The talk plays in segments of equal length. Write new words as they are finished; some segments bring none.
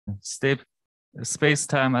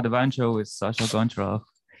Spacetime Adventure with Sasha Gontrov.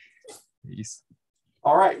 Peace.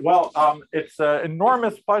 All right. Well, it's an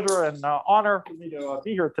enormous pleasure and honor for me to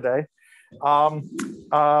be here today.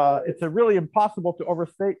 It's really impossible to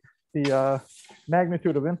overstate the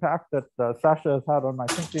magnitude of impact that Sasha has had on my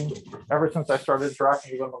thinking ever since I started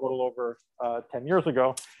interacting with him a little over 10 years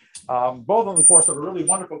ago. Both in the course of a really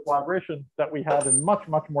wonderful collaboration that we had, and much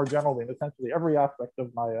more generally in essentially every aspect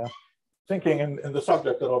of my thinking in the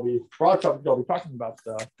subject that broad subject I'll be talking about,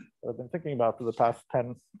 that I've been thinking about for the past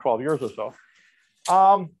 10, 12 years or so.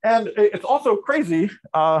 And it's also crazy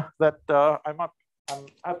that I'm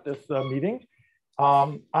at this meeting.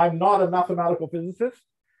 I'm not a mathematical physicist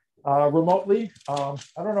remotely. I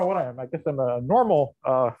don't know what I am. I guess I'm a normal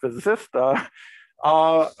physicist.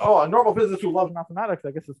 A normal physicist who loves mathematics.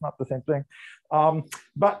 I guess it's not the same thing.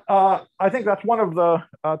 But I think that's one of the,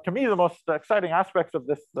 to me, the most exciting aspects of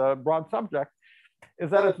this broad subject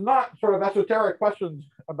is that it's not sort of esoteric questions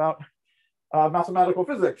about mathematical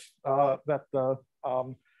physics that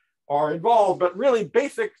are involved, but really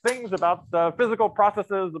basic things about physical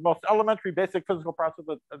processes, the most elementary basic physical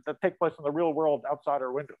processes that take place in the real world outside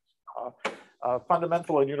our windows,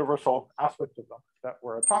 fundamental and universal aspects of them that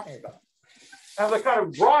we're talking about. And the kind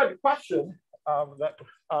of broad question that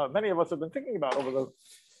many of us have been thinking about over the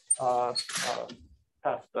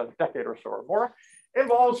past decade or so or more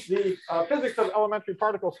involves the physics of elementary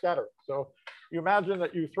particle scattering. So you imagine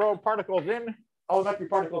that you throw particles in, elementary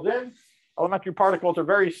particles in. Elementary particles are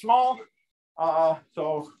very small.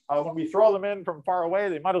 So when we throw them in from far away,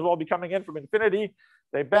 they might as well be coming in from infinity.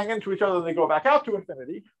 They bang into each other and they go back out to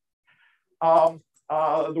infinity.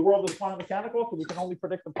 The world is quantum mechanical, so we can only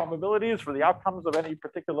predict the probabilities for the outcomes of any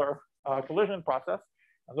particular collision process.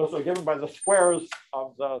 And those are given by the squares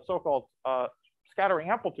of the so-called scattering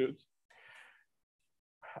amplitudes.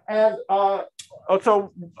 And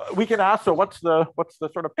so we can ask, so what's the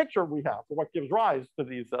sort of picture we have for what gives rise to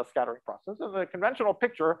these scattering processes? And the conventional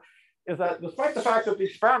picture is that despite the fact that the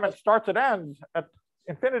experiment starts and ends at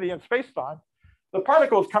infinity in space-time, the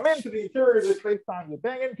particles come into the interior of the space-time, they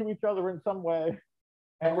bang into each other in some way,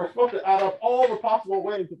 and we're supposed to add up all the possible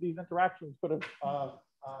ways that these interactions could have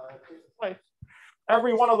taken place.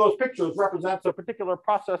 Every one of those pictures represents a particular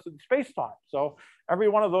process in space-time. So every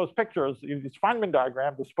one of those pictures, these Feynman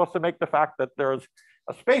diagrams, is supposed to make the fact that there's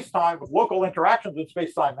a space-time with local interactions in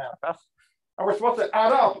space-time manifest. And we're supposed to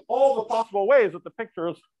add up all the possible ways that the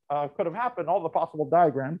pictures could have happened, all the possible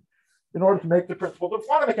diagrams, in order to make the principles of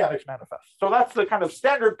quantum mechanics manifest. So that's the kind of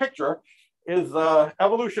standard picture, is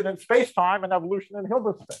evolution in space-time and evolution in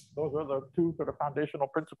Hilbert space. Those are the two sort of foundational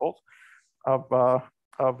principles of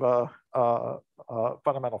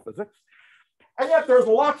fundamental physics. And yet there's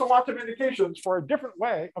lots and lots of indications for a different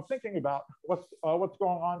way of thinking about what's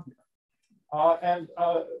going on here. And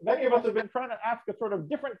many of us have been trying to ask a sort of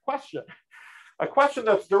different question, a question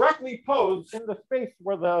that's directly posed in the space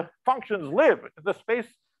where the functions live, the space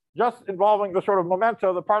just involving the sort of momenta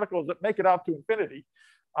of the particles that make it out to infinity.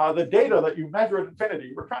 The data that you measure at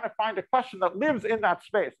infinity, we're trying to find a question that lives in that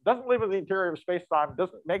space. It doesn't live in the interior of space-time,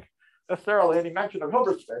 doesn't make necessarily any mention of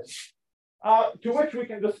Hilbert space, to which we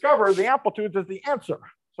can discover the amplitudes as the answer.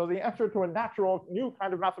 So the answer to a natural new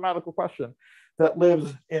kind of mathematical question that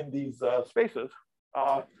lives in these spaces.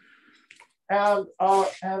 And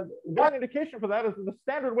one indication for that is that the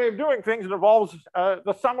standard way of doing things involves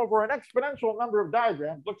the sum over an exponential number of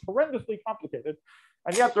diagrams. Looks horrendously complicated.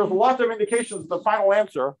 And yet there's lots of indications the final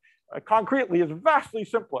answer concretely is vastly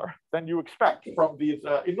simpler than you expect from these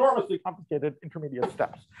enormously complicated intermediate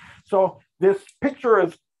steps. So this picture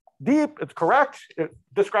is deep, it's correct, it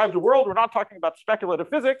describes a world. We're not talking about speculative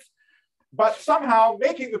physics, but somehow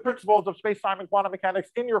making the principles of space-time and quantum mechanics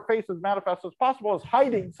in your face as manifest as possible is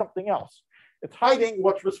hiding something else. It's hiding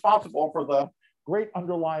what's responsible for the great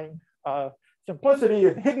underlying simplicity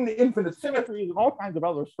and hidden infinite symmetries and all kinds of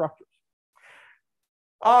other structures.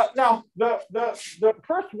 Now, the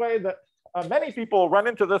first way that many people run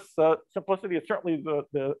into this simplicity is certainly in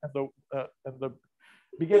the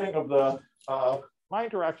beginning of my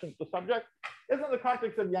interactions with the subject is in the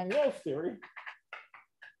context of Yang-Mills theory.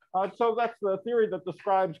 So that's the theory that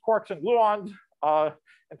describes quarks and gluons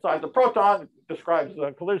inside the proton. It describes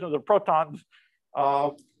collisions of protons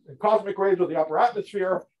in cosmic rays with the upper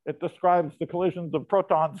atmosphere. It describes the collisions of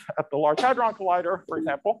protons at the Large Hadron Collider, for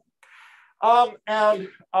example. The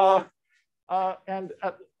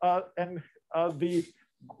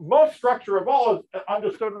most structure of all is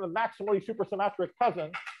understood in the maximally supersymmetric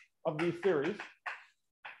cousin of these theories,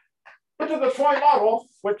 which is a toy model,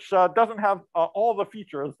 which doesn't have all the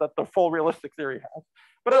features that the full realistic theory has.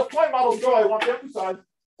 But as toy models go, I want to emphasize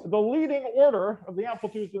the leading order of the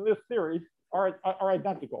amplitudes in this theory are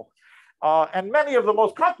identical. And many of the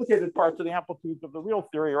most complicated parts of the amplitudes of the real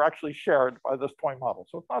theory are actually shared by this toy model.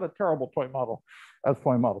 So it's not a terrible toy model as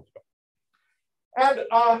toy models go. And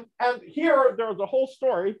here there's a whole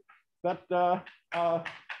story that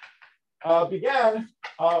began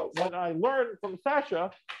when I learned from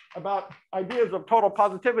Sasha about ideas of total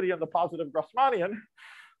positivity in the positive Grassmannian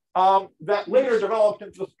that later developed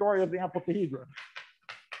into the story of the amplituhedron.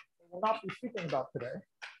 We'll not be speaking about today.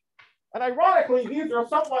 And ironically, these are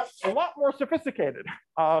a lot more sophisticated.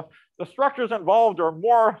 The structures involved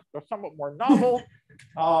they're somewhat more novel.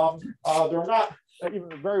 They're not even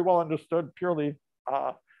very well understood purely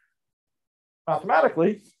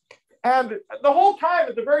mathematically. And the whole time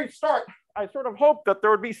at the very start, I sort of hoped that there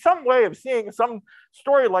would be some way of seeing some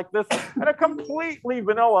story like this in a completely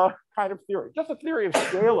vanilla kind of theory, just a theory of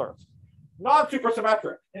scalars,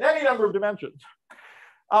 non-supersymmetric in any number of dimensions.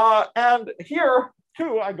 And here,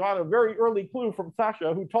 too, I got a very early clue from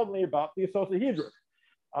Sasha, who told me about the isosahedron,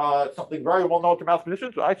 something very well known to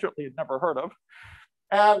mathematicians, but I certainly had never heard of.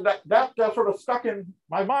 And that sort of stuck in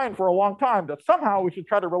my mind for a long time, that somehow we should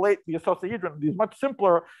try to relate the isosahedron, these much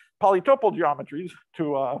simpler polytopal geometries,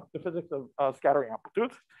 to the physics of scattering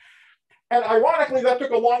amplitudes. And ironically, that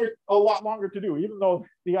took a lot longer to do, even though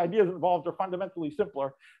the ideas involved are fundamentally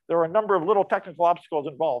simpler. There are a number of little technical obstacles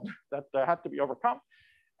involved that had to be overcome.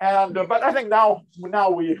 And but I think now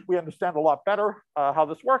we understand a lot better how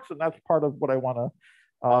this works, and that's part of what I want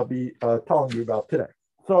to be telling you about today.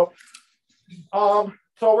 So,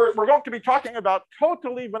 so we're going to be talking about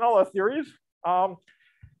totally vanilla theories, and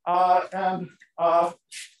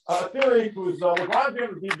a theory whose Lagrangian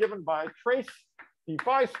would be given by trace d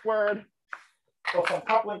phi squared plus some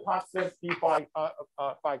coupling constant d phi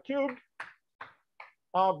phi cubed.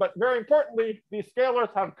 But very importantly, these scalars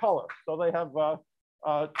have color, so they have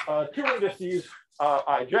two indices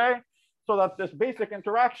ij, so that this basic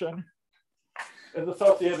interaction is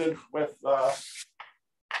associated with a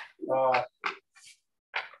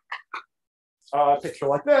picture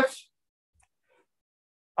like this.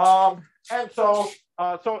 And so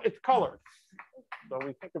it's colored. So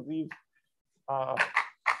we think of these.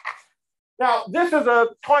 Now, this is a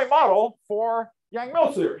toy model for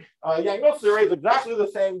Yang-Mills theory. Yang-Mills theory is exactly the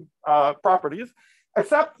same properties,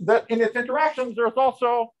 except that in its interactions, there's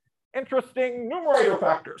also interesting numerator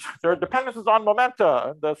factors. There are dependencies on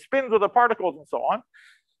momenta, the spins of the particles, and so on.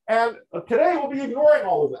 And today we'll be ignoring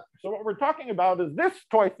all of that. So what we're talking about is this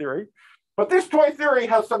toy theory, but this toy theory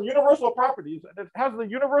has some universal properties, and it has the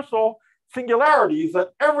universal singularities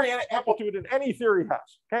that every amplitude in any theory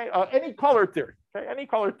has. Okay, any color theory. Okay, any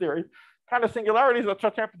color theory. Kind of singularities that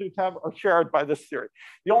such amplitudes have are shared by this theory.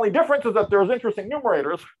 The only difference is that there's interesting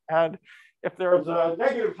numerators, and if there's a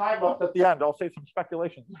negative time left at the end, I'll say some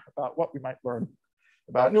speculations about what we might learn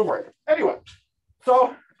about numerators. Anyway,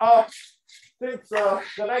 so since the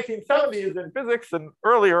 1970s in physics and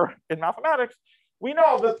earlier in mathematics, we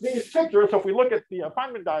know that these pictures, so if we look at the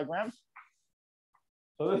Feynman diagrams,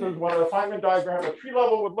 so this is what a Feynman diagram at tree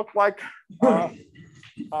level would look like. For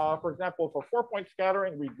example, for 4-point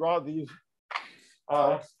scattering, we draw these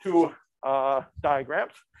two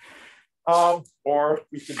diagrams, or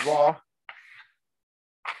we could draw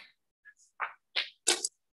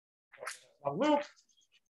one loop,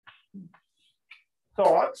 so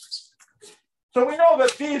on. So we know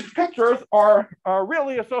that these pictures are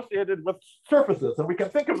really associated with surfaces, and we can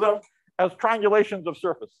think of them as triangulations of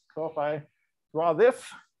surfaces. So if I draw this,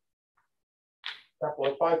 example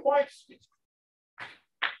of 5 points,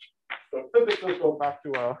 so physically go back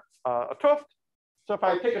to a tuft. So if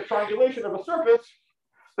I take a triangulation of a surface,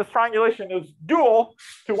 this triangulation is dual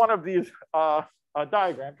to one of these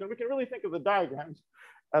diagrams, and we can really think of the diagrams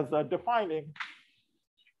as defining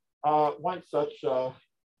one such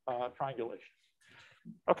triangulation.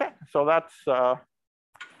 Okay, so that's the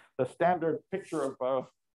standard picture of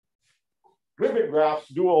ribbon graphs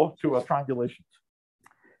dual to a triangulation.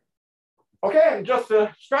 Okay, and just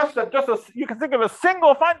to stress that you can think of a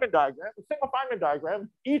single Feynman diagram,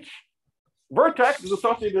 each vertex is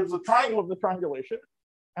associated with the triangle of the triangulation,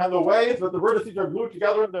 and the way that the vertices are glued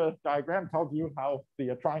together in the diagram tells you how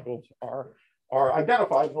the triangles are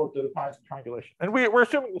identified in order to define the triangulation. And we're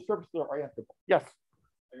assuming the surfaces are orientable. Yes?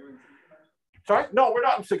 Sorry? No, we're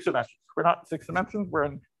not in 6 dimensions. We're not in 6 dimensions. We're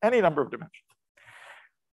in any number of dimensions.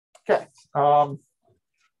 Okay.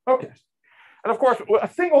 Okay. And of course, a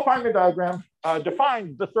single Feynman diagram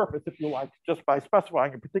defines the surface, if you like, just by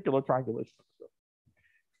specifying a particular triangulation.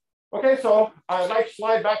 Okay, so I might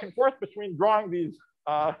slide back and forth between drawing these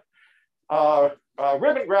ribbon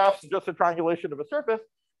graphs and just a triangulation of a surface.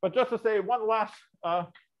 But just to say one last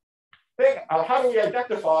thing, how do we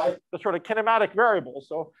identify the sort of kinematic variables?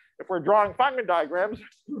 So if we're drawing Feynman diagrams,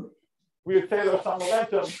 we would say there's some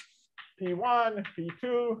momentum P1,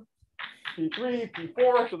 P2, P3,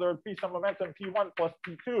 P4. So there would be some momentum P1 plus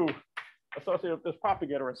P2 associated with this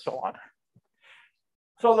propagator and so on.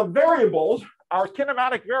 So the variables, our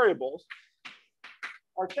kinematic variables,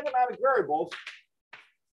 for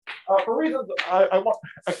reasons I won't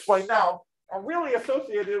explain now, are really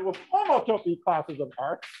associated with homotopy classes of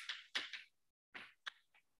arcs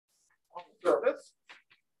on the surface.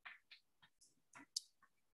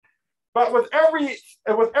 But with every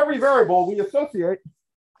variable, we associate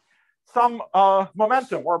some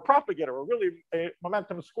momentum or a propagator, or really a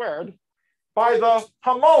momentum squared, by the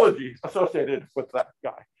homology associated with that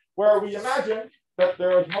guy, where we imagine that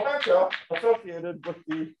there is momenta associated with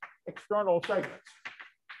the external segments.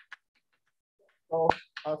 So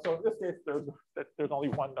in this case, there's only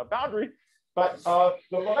one boundary, but the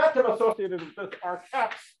momentum associated with this arc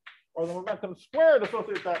x, or the momentum squared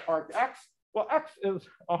associated with that arc x, well, x is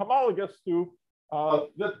homologous to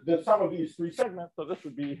the sum of these three segments. So this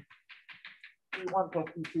would be P1 plus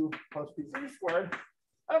P2 plus P3 squared.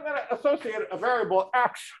 And I'm going to associate a variable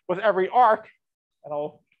x with every arc, and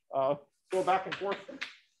I'll go back and forth.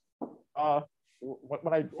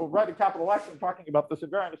 When I write a capital X, I'm talking about this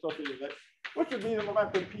invariant associated with it, which would be the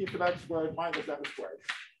momentum P sub x squared minus m squared,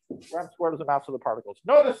 where m squared is the mass of the particles.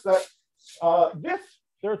 Notice that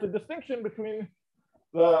there's a distinction between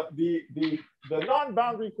the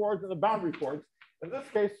non-boundary chords and the boundary chords. In this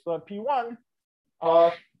case, P1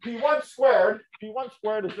 squared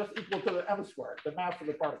is just equal to the m squared, the mass of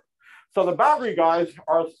the particle. So the boundary guys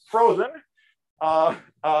are frozen,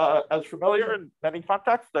 as familiar in many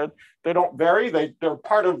contexts. They don't vary. They're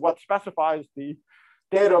part of what specifies the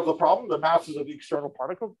data of the problem, the masses of the external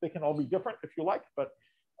particles. They can all be different if you like, but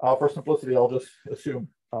for simplicity, I'll just assume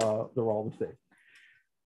they're all the same.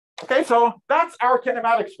 Okay, so that's our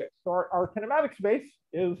kinematic space. So our kinematic space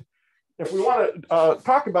is, if we want to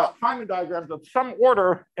talk about Feynman diagrams of some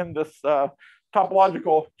order in this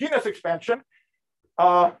topological genus expansion,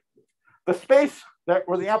 the space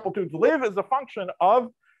where the amplitudes live is a function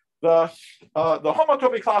of the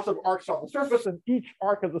homotopy class of arcs on the surface, and each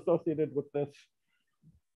arc is associated with this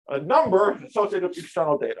number associated with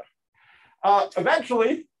external data.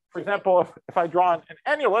 Eventually, for example, if I draw an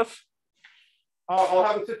annulus, I'll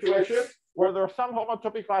have a situation where there are some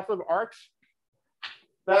homotopy class of arcs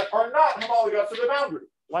that are not homologous to the boundary,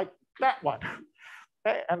 like that one.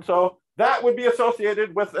 Okay? And so that would be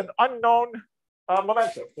associated with an unknown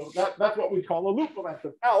momentum. So that's what we call a loop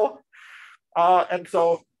momentum, L. And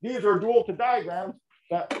so these are dual to diagrams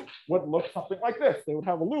that would look something like this. They would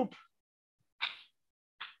have a loop,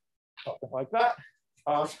 something like that.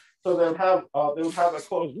 So they would have a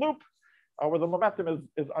closed loop where the momentum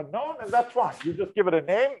is unknown, and that's fine. You just give it a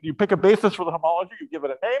name. You pick a basis for the homology, you give it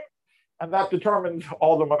a name, and that determines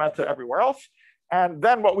all the momenta everywhere else. And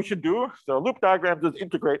then what we should do, the loop diagrams, is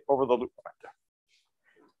integrate over the loop momenta.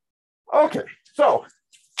 Okay, so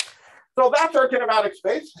that's our kinematic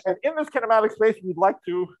space. And in this kinematic space, we'd like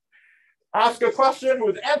to ask a question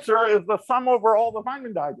whose answer is the sum over all the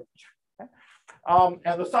Feynman diagrams. Okay?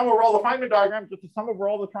 And the sum over all the Feynman diagrams is the sum over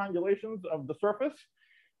all the triangulations of the surface.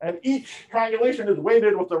 And each triangulation is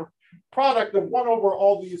weighted with the product of 1 over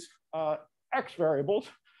all these x variables,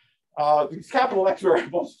 these capital X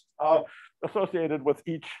variables associated with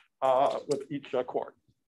each chord.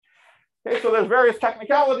 Okay, so there's various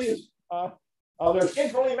technicalities. There's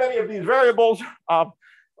infinitely many of these variables.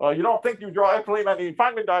 You don't think you draw infinitely many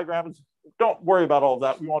Feynman diagrams. Don't worry about all of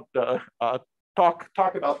that. We won't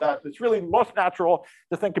talk about that. It's really most natural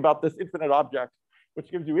to think about this infinite object, which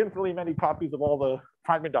gives you infinitely many copies of all the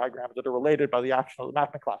Feynman diagrams that are related by the action of the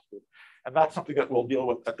mapping class group. And that's something that we'll deal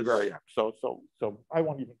with at the very end. So I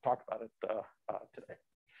won't even talk about it today.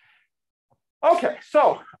 Okay,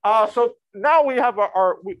 so now we have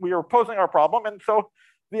we are posing our problem. And so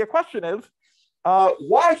the question is,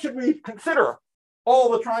 why should we consider all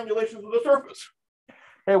the triangulations of the surface?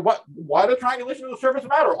 Hey, why do triangulations of the surface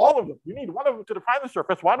matter? All of them. You need one of them to define the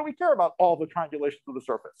surface. Why do we care about all the triangulations of the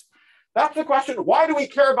surface? That's the question. Why do we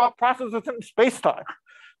care about processes in space-time?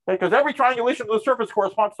 Because every triangulation of the surface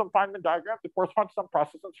corresponds to some Feynman diagram that corresponds to some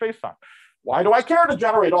process in space-time. Why do I care to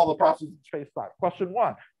generate all the processes in space-time? Question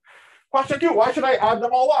 1. Question 2, why should I add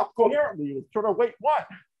them all up coherently? Sort of weight 1.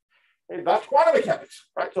 Okay, that's quantum mechanics,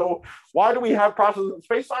 right? So why do we have processes in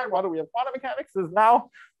space-time? Why do we have quantum mechanics? Is now,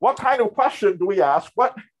 what kind of question do we ask?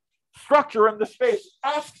 What structure in the space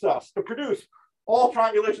asks us to produce all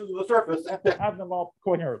triangulations of the surface and to add them all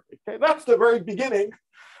coherently? Okay, that's the very beginning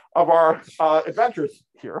of our adventures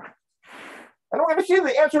here. And we're going to see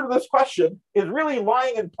the answer to this question is really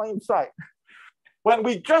lying in plain sight when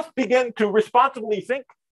we just begin to responsibly think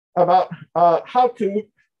about how to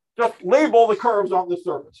just label the curves on the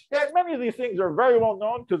surface. And many of these things are very well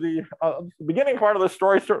known to the beginning part of the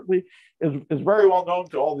story, certainly is very well known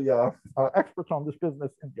to all the experts on this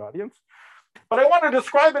business in the audience. But I want to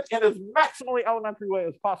describe it in as maximally elementary way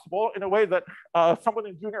as possible, in a way that someone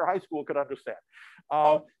in junior high school could understand.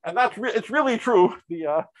 And it's really true.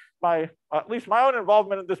 At least my own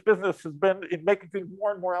involvement in this business has been in making things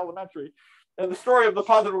more and more elementary. And the story of the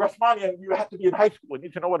positive Riemannian, you have to be in high school. You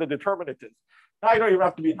need to know what a determinant is. Now you don't even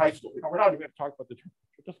have to be in high school. We're not even going to talk about determinants.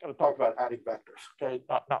 We're just going to talk about adding vectors. Okay,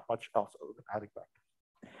 not much else other than adding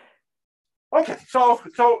vectors. Okay, so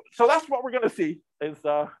that's what we're going to see is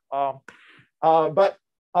but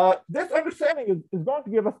this understanding is going to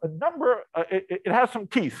give us a number, it has some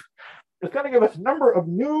teeth. It's going to give us a number of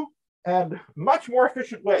new and much more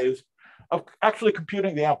efficient ways of actually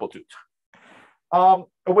computing the amplitudes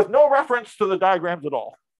with no reference to the diagrams at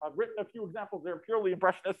all. I've written a few examples there purely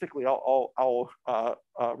impressionistically. I'll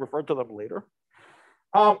refer to them later.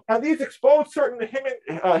 And these expose certain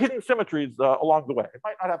hidden symmetries along the way. I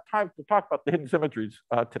might not have time to talk about the hidden symmetries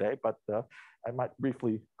today, but I might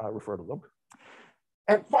briefly refer to them.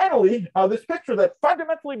 And finally, this picture that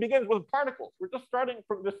fundamentally begins with particles. We're just starting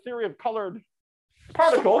from this theory of colored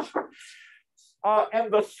particles.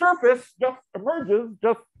 And the surface just emerges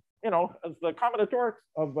just, as the combinatorics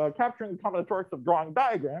of capturing the combinatorics of drawing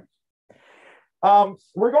diagrams.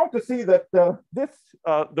 We're going to see that the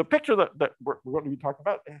picture that we're going to be talking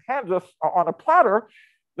about hands us on a platter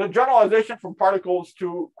the generalization from particles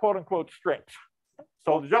to quote unquote strings.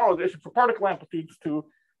 So the generalization from particle amplitudes to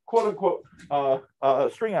quote unquote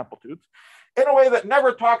string amplitudes in a way that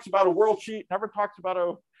never talks about a world sheet, never talks about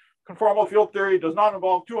a conformal field theory, does not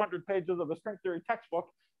involve 200 pages of a string theory textbook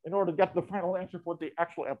in order to get the final answer for what the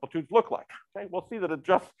actual amplitudes look like. Okay, we'll see that it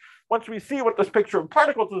just, once we see what this picture of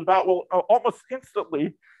particles is about, we'll almost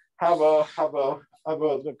instantly have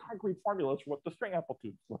the concrete formulas for what the string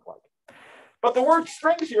amplitudes look like. But the word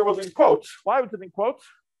strings here was in quotes. Why was it in quotes?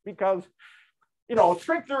 Because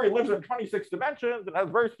string theory lives in 26 dimensions and has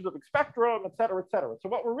very specific spectrum, et cetera, et cetera. So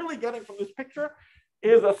what we're really getting from this picture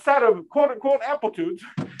is a set of quote unquote amplitudes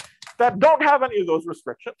that don't have any of those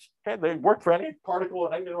restrictions. Okay, they work for any particle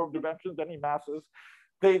in any number of dimensions, any masses.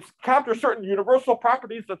 They capture certain universal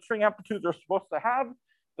properties that string amplitudes are supposed to have.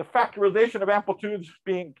 The factorization of amplitudes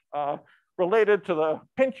being related to the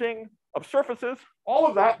pinching of surfaces. All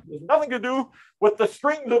of that has nothing to do with the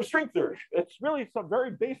strings of string theory. It's really some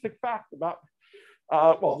very basic fact about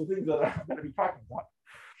the things that I'm going to be talking about.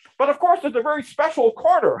 But of course, there's a very special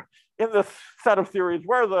corner in this set of theories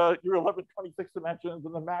where you live in 26 dimensions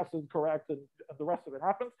and the mass is correct and the rest of it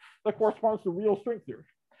happens, that corresponds to real string theory.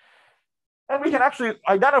 And we can actually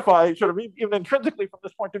identify, sort of even intrinsically from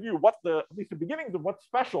this point of view, at least the beginnings of what's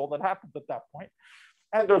special that happens at that point.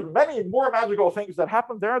 And there's many more magical things that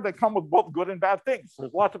happen there that come with both good and bad things.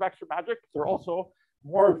 There's lots of extra magic. They're also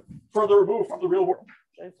more further removed from the real world.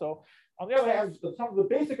 Okay, so on the other hand, some of the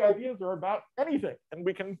basic ideas are about anything, and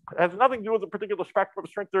has nothing to do with a particular spectrum of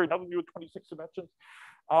string theory, nothing to do with 26 dimensions,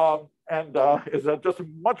 and is just a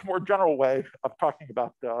much more general way of talking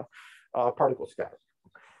about particle scattering.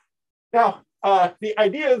 Now, the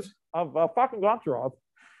ideas of Fock and Goncharov,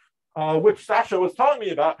 which Sasha was telling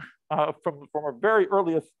me about from our very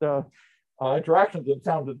earliest interactions and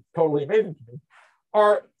sounded totally amazing to me,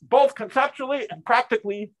 are both conceptually and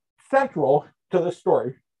practically central to this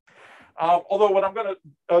story. Although what I'm going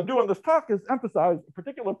to do in this talk is emphasize a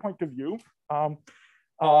particular point of view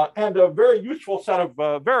and a very useful set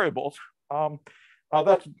of variables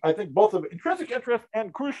that's, I think, both of intrinsic interest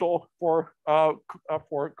and crucial for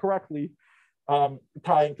correctly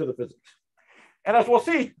tying to the physics. And as we'll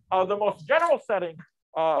see, the most general setting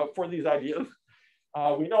for these ideas,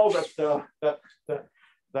 we know that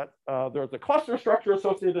there's a cluster structure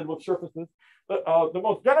associated with surfaces. The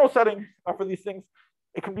most general setting for these things,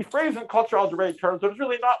 it can be phrased in cluster algebraic terms. It's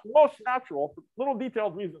really not most natural, for little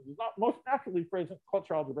detailed reasons. It's not most naturally phrased in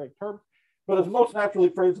cluster algebraic terms, but it's most naturally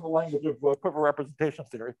phrased in the language of quiver representation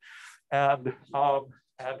theory. And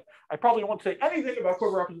I probably won't say anything about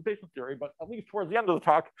quiver representation theory, but at least towards the end of the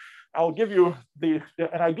talk, I'll give you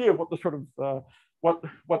an idea of what the sort of what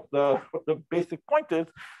the basic point is,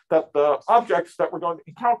 that the objects that we're going to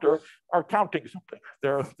encounter are counting something.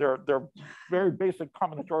 They're very basic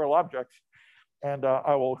combinatorial objects. And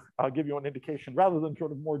I'll give you an indication rather than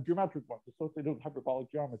sort of more geometric ones associated with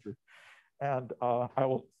hyperbolic geometry. And I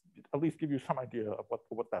will at least give you some idea of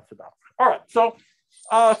what that's about. All right, so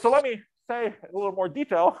let me say in a little more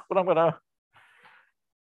detail what I'm going to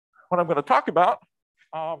what I'm going to talk about.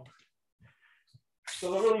 So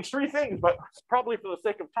there are really three things, but probably for the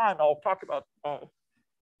sake of time, I'll talk about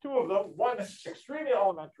two of them. One is extremely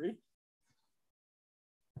elementary,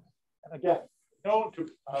 and again, known to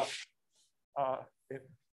in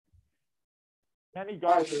many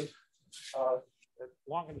guises,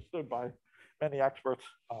 long understood by many experts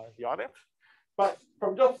in the audience. But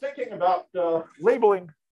from just thinking about labeling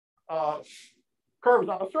curves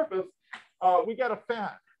on a surface, we get a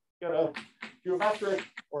fan, get a geometric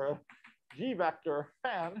or a G-vector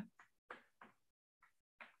fan.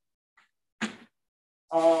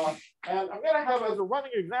 And I'm going to have as a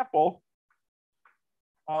running example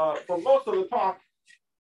for most of the talk,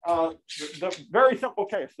 the very simple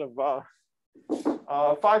case of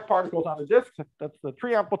 5 particles on a disk. That's the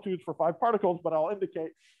 3 amplitudes for 5 particles, but I'll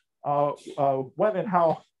indicate when and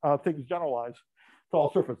how things generalize to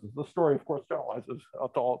all surfaces. The story, of course, generalizes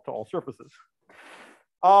to all surfaces.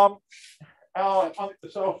 So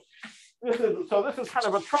this is kind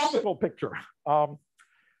of a tropical picture. Then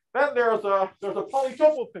there's a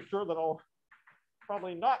polytopal picture that I'll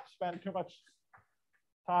probably not spend too much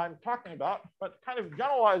time talking about, but kind of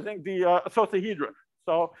generalizing the icosahedron.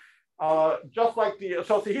 So just like the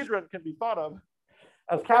icosahedron can be thought of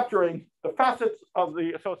as capturing the facets of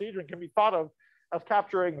the icosahedron, can be thought of as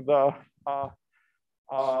capturing the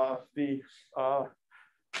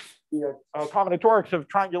combinatorics of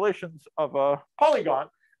triangulations of a polygon,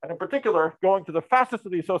 and in particular, going to the facets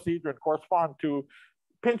of the icosahedron correspond to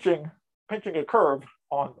pinching a curve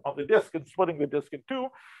on the disk and splitting the disk in two.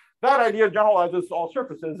 That idea generalizes to all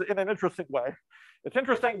surfaces in an interesting way. It's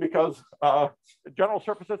interesting because general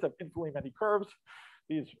surfaces have infinitely many curves.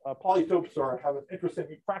 These polytopes have an interesting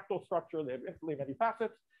fractal structure. They have infinitely many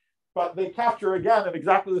facets, but they capture, again, in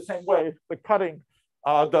exactly the same way, the cutting,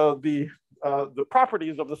 the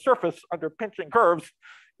properties of the surface under pinching curves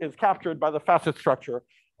is captured by the facet structure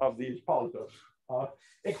of these polytopes,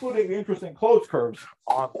 including the interesting closed curves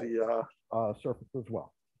on the surface as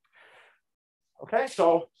well. Okay,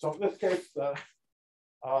 so in this case, it's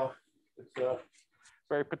a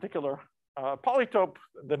very particular polytope.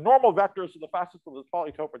 The normal vectors of the facets of this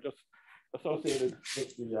polytope are just associated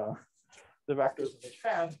with the vectors in this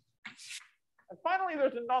fan. And finally,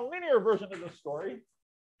 there's a nonlinear version of this story,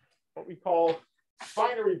 what we call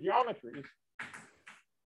binary geometries.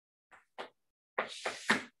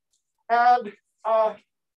 And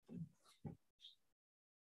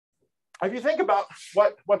if you think about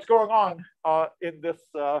what's going on in this,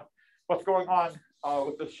 what's going on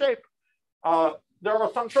with this shape, there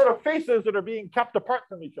are some sort of faces that are being kept apart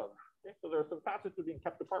from each other. Okay? So there are some facets that are being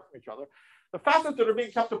kept apart from each other. The facets that are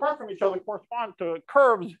being kept apart from each other correspond to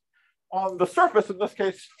curves on the surface, in this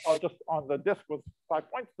case, just on the disk with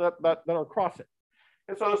 5 points that are crossing.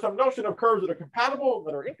 And so there's some notion of curves that are compatible,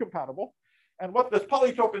 that are incompatible. And what this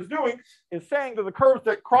polytope is doing is saying that the curves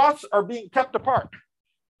that cross are being kept apart.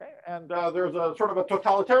 Okay? And there's a sort of a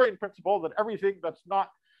totalitarian principle that everything that's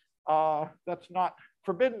not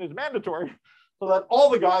forbidden is mandatory, so that all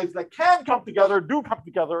the guys that can come together do come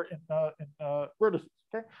together in vertices.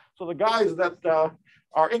 Okay? So the guys that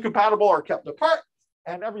are incompatible are kept apart,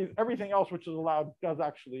 and everything else which is allowed does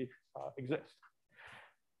actually exist.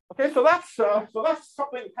 Okay, so that's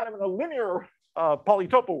something kind of in a linear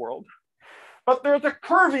polytopal world. But there's a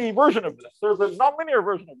curvy version of this. There's a nonlinear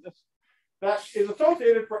version of this that is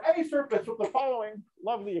associated for any surface with the following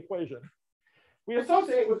lovely equation. We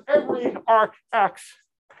associate with every arc x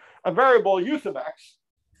a variable u sub x,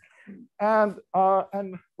 and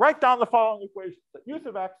write down the following equation: that u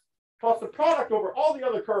sub x plus the product over all the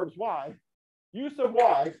other curves y, u sub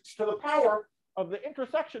y to the power of the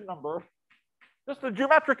intersection number, just the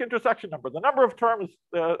geometric intersection number, the number of terms,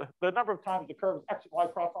 the number of times the curves x and y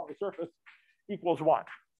cross on the surface equals 1.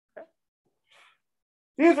 Okay?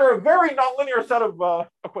 These are a very nonlinear set of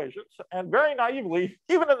equations, and very naively,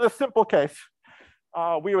 even in this simple case,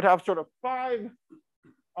 we would have sort of five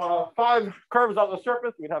curves on the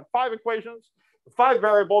surface. We'd have 5 equations, 5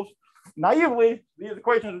 variables. Naively, these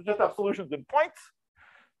equations just have solutions in points,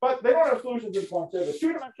 but they don't have solutions in points. They have a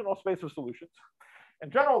 2-dimensional space of solutions. In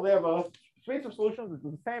general, they have a space of solutions that's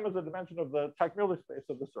the same as the dimension of the Teichmüller space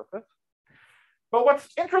of the surface. But what's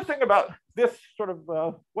interesting about this sort of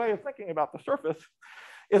way of thinking about the surface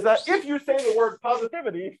is that if you say the word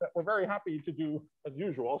positivity, that we're very happy to do as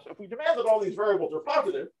usual, so if we demand that all these variables are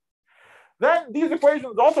positive, then these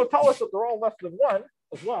equations also tell us that they're all less than 1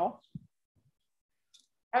 as well.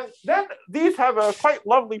 And then these have a quite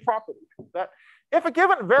lovely property that if a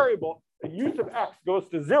given variable, u sub x, goes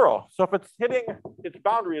to 0, so if it's hitting its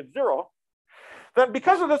boundary at 0, then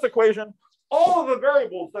because of this equation, all of the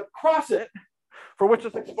variables that cross it for which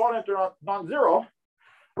this exponent are non-zero,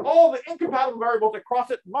 all the incompatible variables that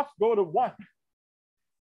cross it must go to 1.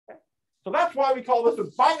 Okay? So that's why we call this a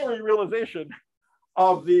binary realization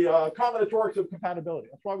of the combinatorics of compatibility.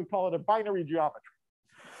 That's why we call it a binary geometry.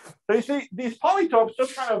 So you see, these polytopes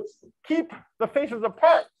just kind of keep the faces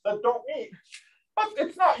apart that don't meet, but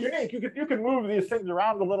it's not unique. You can move these things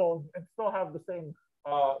around a little and still have the same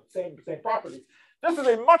properties. This is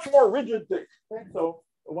a much more rigid thing. Okay? So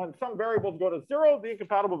when some variables go to 0, the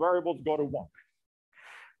incompatible variables go to 1.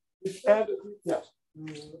 And yes.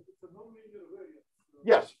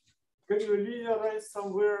 Yes. Can you linearize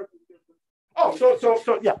somewhere? Oh,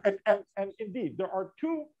 so yeah, and indeed, there are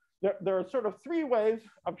two. There are sort of 3 ways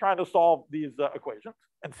of trying to solve these equations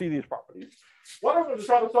and see these properties. One of them is to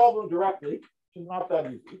try to solve them directly, which is not that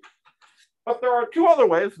easy. But there are 2 other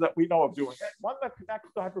ways that we know of doing it. One that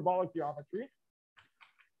connects to hyperbolic geometry,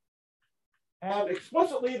 and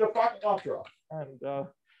explicitly to Fakinotra.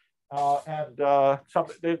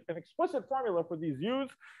 There's an explicit formula for these U's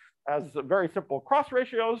as very simple cross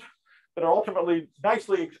ratios that are ultimately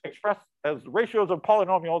nicely expressed as ratios of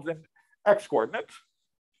polynomials in x coordinates.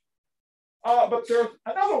 But there's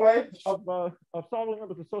another way of solving them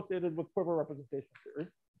that's associated with quiver representation theory.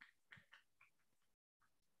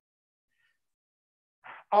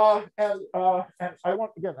 And I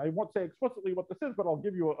won't say explicitly what this is, but I'll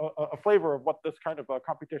give you a flavor of what this kind of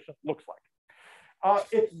computation looks like.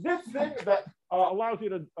 It's this thing that allows you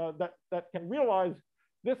to, that can realize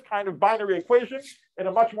this kind of binary equation in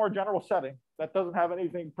a much more general setting that doesn't have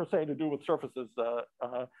anything per se to do with surfaces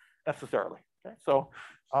necessarily. Okay? So,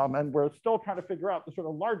 and we're still trying to figure out the sort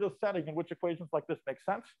of largest setting in which equations like this make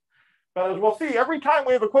sense. But as we'll see, every time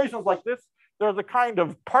we have equations like this, there's a kind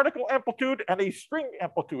of particle amplitude and a string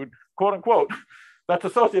amplitude, quote unquote, that's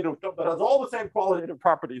associated with them that has all the same qualitative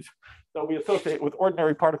properties that we associate with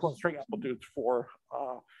ordinary particle and string amplitudes for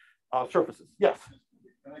surfaces. Yes.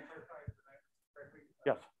 Can I clarify correctly?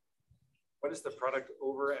 Yes. What is the product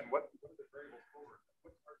over and what are the variables over?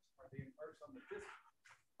 What are the arcs on the disk?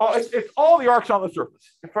 Oh, it's all the arcs on the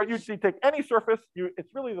surface. If you take any surface,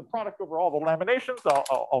 it's really the product over all the laminations.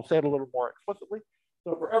 I'll say it a little more explicitly.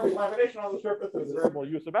 So for every lamination on the surface, there's a variable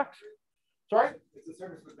u sub x. Sorry? It's a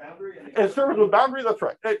surface with boundary. And it's a surface with boundary. That's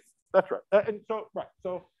right. That's right. And so right.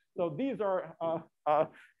 So these are.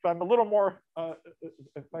 If I'm a little more.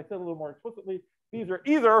 If I said a little more explicitly, these are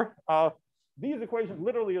either these equations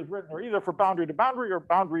literally as written are either for boundary to boundary or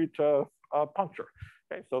boundary to puncture.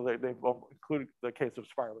 Okay, so they include the case of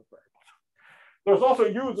spiraling variables. There's also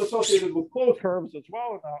U's associated with closed curves as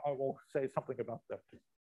well, and I will say something about that too.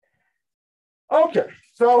 Okay,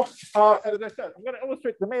 so as I said, I'm going to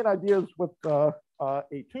illustrate the main ideas with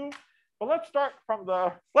A2, but let's start from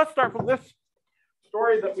this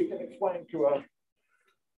story that we can explain to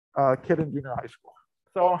a kid in junior high school.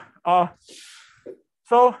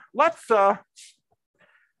 So let's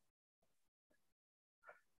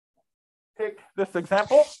take this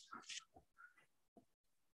example.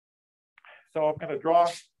 So I'm going to draw.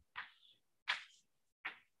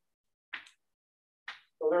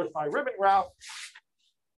 So there's my ribbon graph.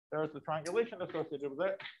 There's the triangulation associated with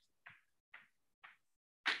it.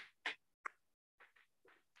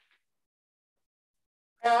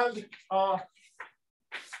 And now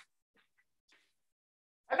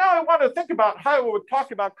I want to think about how we would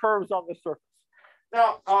talk about curves on the surface.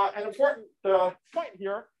 Now, an important point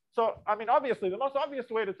here. So, I mean, obviously, the most obvious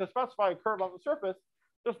way to specify a curve on the surface,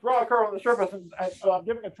 just draw a curve on the surface and I'm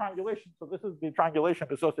giving a triangulation. So this is the triangulation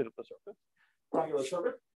associated with the surface, triangular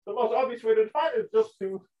surface. The most obvious way to define it is just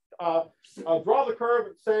to draw the curve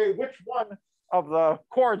and say which one of the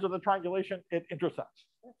chords of the triangulation it intersects.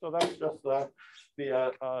 So that's just what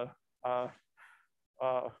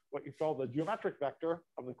you call the geometric vector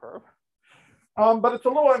of the curve. But it's a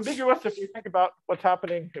little ambiguous if you think about what's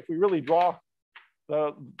happening if we really draw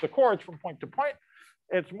the chords from point to point.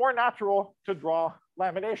 It's more natural to draw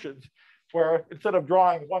laminations where instead of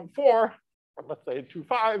drawing 1, 4, or let's say 2,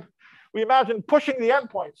 5, we imagine pushing the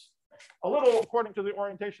endpoints a little according to the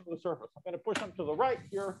orientation of the surface. I'm going to push them to the right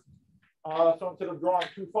here. So instead of drawing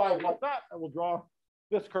 2, 5 like that, I will draw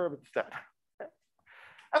this curve instead. Okay.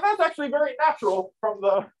 And that's actually very natural from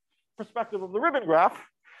the perspective of the ribbon graph,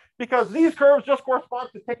 because these curves just correspond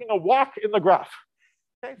to taking a walk in the graph.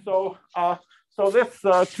 Okay, so this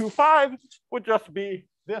 2, 5 would just be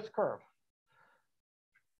this curve.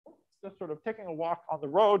 Just sort of taking a walk on the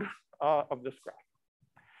road of this graph.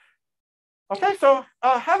 Okay, so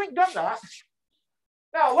having done that,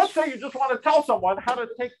 now let's say you just want to tell someone how to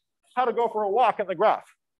go for a walk in the graph.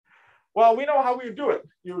 Well, we know how we would do it.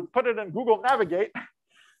 You would put it in Google Navigate,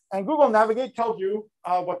 and Google Navigate tells you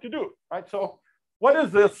what to do, right? So what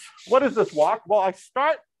is this? What is this walk? Well, I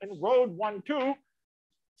start in road 1, 2.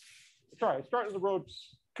 Sorry, I start in the road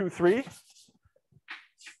 2, 3.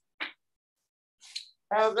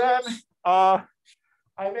 And then I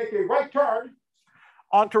make a right turn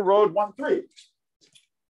onto road 1, 3.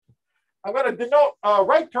 I'm going to denote a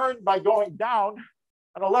right turn by going down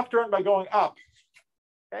and a left turn by going up.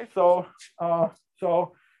 Okay, so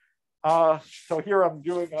here I'm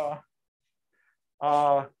doing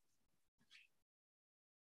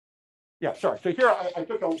yeah, sorry. So here I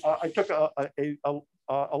took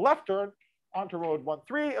a left turn onto road 1,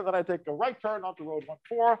 3, and then I take a right turn onto road 1,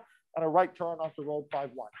 4, and a right turn onto road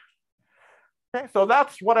 5, 1. Okay, so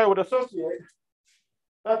that's what I would associate.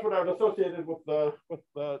 That's what I would associate it with the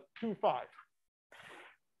 2, 5.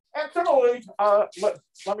 And similarly,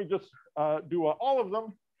 let me just do all of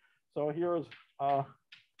them. So here's so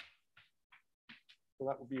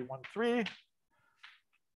that would be 1, 3.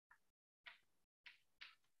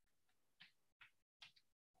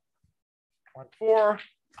 1, 4.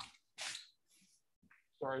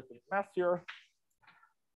 Sorry for the mess here.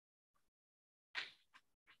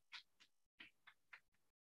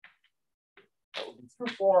 That would be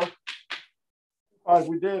 2, 4. 5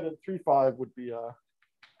 we did, and 3, 5 would be okay.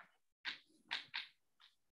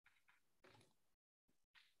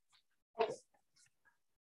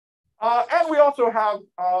 And we also have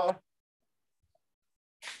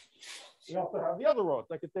the other roads.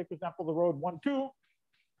 I could take, for example, the road 1, 2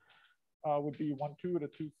 would be 1, 2 to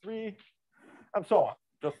 2, 3, and so on.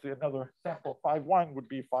 Just another sample. 5, 1 would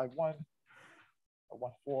be 5, 1,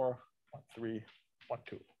 1, 4, 1, 3, 1,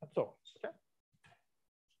 2, and so on. Okay.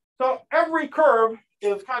 So every curve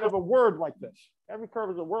is kind of a word like this. Every curve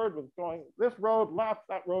is a word with going this road left,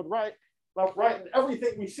 that road right, left, right, and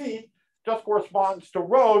everything we see just corresponds to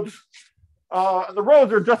roads. And the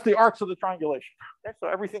roads are just the arcs of the triangulation. Okay? So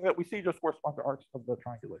everything that we see just corresponds to arcs of the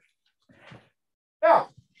triangulation. Yeah.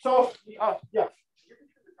 So yes.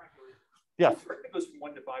 Yes. It goes from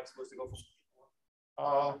 1 to 5. Supposed to go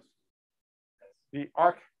from the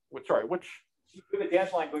arc. Sorry, which? We have a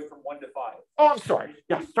dash line going from 1 to 5. Oh, I'm sorry.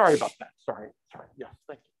 Yes, sorry about that. Sorry. Yes,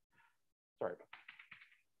 thank you. Sorry about that.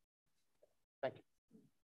 Thank you.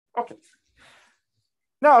 Okay.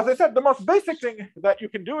 Now, as I said, the most basic thing that you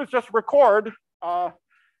can do is just record.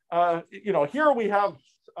 Here we have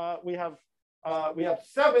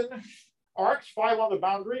 7 arcs, 5 on the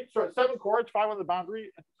boundary. Sorry, 7 chords, 5 on the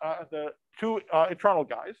boundary, the 2 internal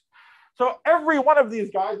guys. So every one of these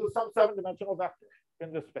guys is some 7-dimensional vector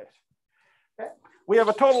in this space. Okay. We have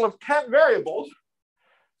a total of 10 variables.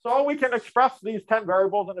 So we can express these 10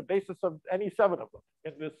 variables on the basis of any 7 of them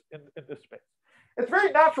in this space. It's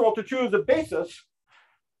very natural to choose a basis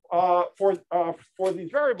for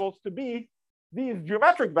these variables to be these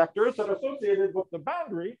geometric vectors that are associated with the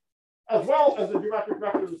boundary, as well as the geometric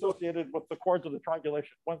vectors associated with the chords of the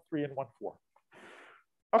triangulation, 1, 3, and 1, 4.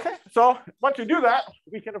 Okay, so once you do that,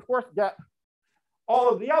 we can of course get all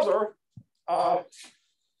of the other,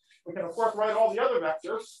 we can of course write all the other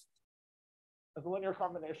vectors as a linear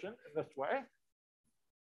combination in this way.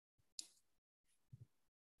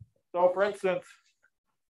 So for instance,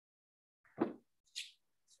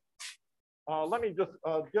 let me just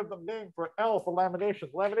give them name for L for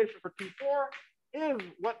lamination. Lamination for 2, 4 is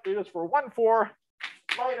what it is for 1, 4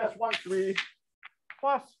 minus 1, 3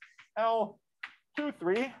 plus L 2,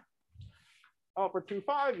 3. L for 2,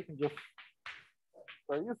 5, you can just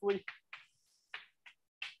very easily.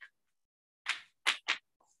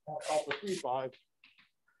 L for 3, 5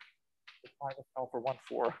 is minus L for 1,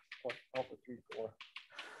 4 plus L for 3, 4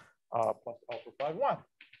 plus L for 5, 1.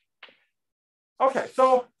 Okay,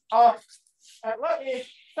 so and let me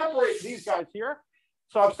separate these guys here.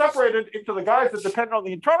 So I've separated into the guys that depend on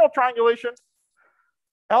the internal triangulation,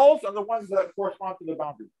 L's, and the ones that correspond to the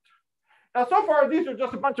boundary. Now, so far, these are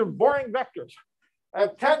just a bunch of boring vectors. I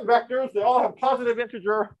have 10 vectors. They all have positive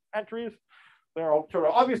integer entries. They're all sort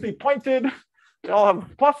of obviously pointed. They all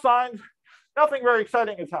have plus signs. Nothing very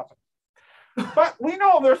exciting has happened. But we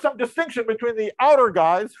know there's some distinction between the outer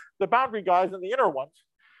guys, the boundary guys, and the inner ones.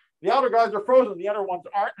 The outer guys are frozen, the inner ones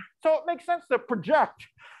aren't. So it makes sense to project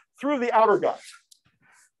through the outer guys.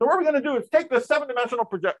 So what we're going to do is take this 7-dimensional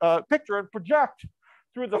picture and project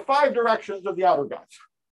through the 5 directions of the outer guys.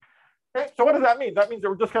 Okay, so what does that mean? That means that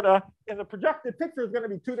we're just going to, in the projected picture, is going to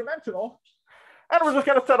be 2-dimensional. And we're just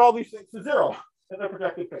going to set all these things to 0 in the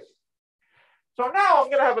projected picture. So now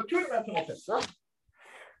I'm going to have a 2-dimensional picture.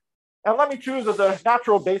 And let me choose as a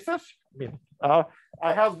natural basis. I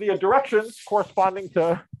have the directions corresponding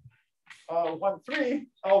to 1, 3,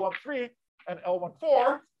 L1, 3, and L1,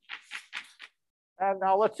 4. And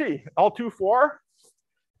now let's see, L2, 4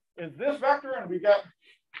 is this vector, and we get,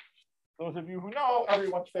 those of you who know,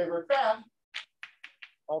 everyone's favorite fan,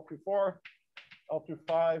 L24,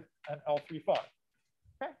 L25, and L35.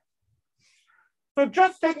 Okay. So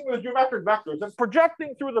just taking the geometric vectors and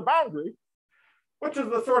projecting through the boundary, which is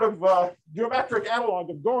the sort of geometric analog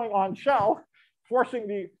of going on shell,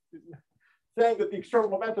 forcing saying that the external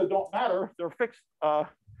momenta don't matter, they're fixed.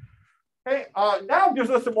 Okay, now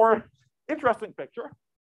gives us a more interesting picture.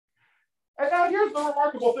 And now here's the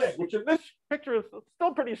remarkable thing, which in this picture is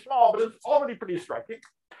still pretty small, but it's already pretty striking.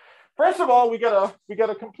 First of all, we get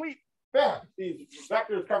a complete fan. These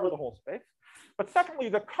vectors cover the whole space. But secondly,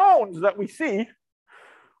 the cones that we see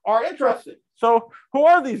are interesting. So who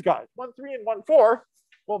are these guys? 1, 3, and 1, 4.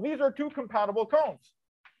 Well, these are two compatible cones.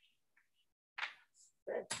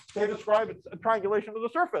 Okay. They describe a triangulation of the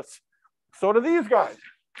surface. So do these guys.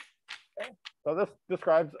 Okay. So this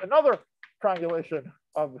describes another triangulation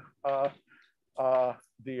of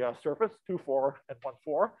the surface, 2, 4, and 1,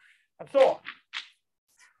 4, and so on.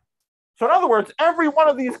 So in other words, every one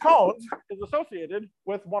of these cones is associated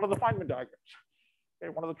with one of the Feynman diagrams. Okay,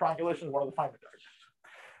 one of the triangulations, one of the Feynman diagrams.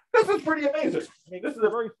 This is pretty amazing. I mean, this is a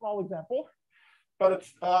very small example, but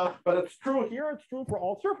it's true here. It's true for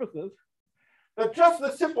all surfaces. That just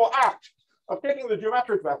the simple act of taking the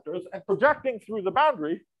geometric vectors and projecting through the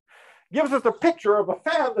boundary gives us a picture of a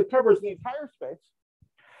fan that covers the entire space.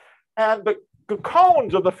 And the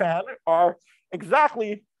cones of the fan are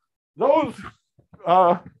exactly those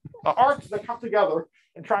arcs that come together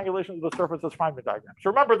in triangulation of the surface as Feynman diagrams. So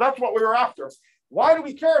remember, that's what we were after. Why do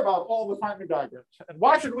we care about all the Feynman diagrams? And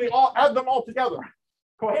why should we all add them all together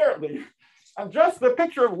coherently? And just the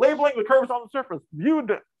picture of labeling the curves on the surface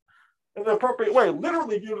viewed in the appropriate way,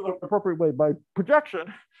 literally viewed in the appropriate way by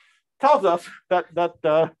projection, tells us that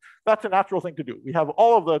that's a natural thing to do. We have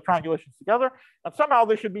all of the triangulations together, and somehow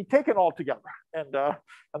they should be taken all together, and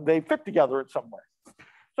they fit together in some way.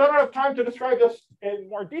 So I don't have time to describe this in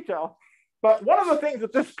more detail, but one of the things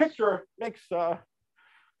that this picture makes, this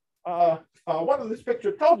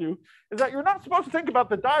picture tells you is that you're not supposed to think about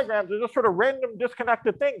the diagrams as just sort of random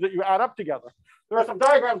disconnected things that you add up together. There are some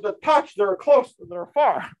diagrams that touch, that are close, and that are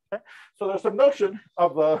far. Okay? So there's some notion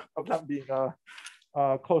of them being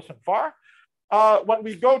close and far. When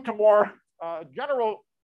we go to more general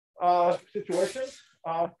situations,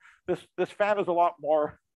 this fan is a lot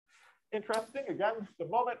more interesting. Again, the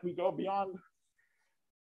moment we go beyond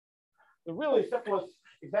the really simplest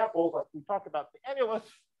examples, like we talk about the annulus,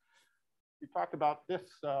 we talk about this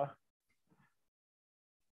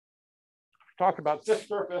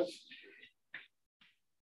surface.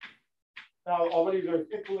 Now already there's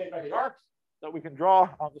infinitely many arcs that we can draw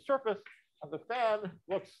on the surface, and the fan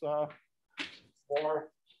looks more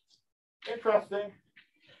interesting.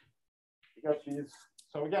 You got these.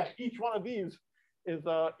 So again, each one of these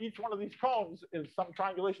cones is some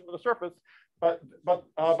triangulation of the surface, but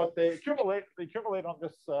they accumulate on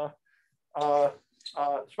this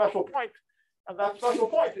special point, and that special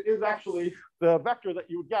point is actually the vector that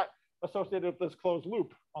you would get associated with this closed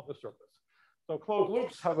loop on the surface. So closed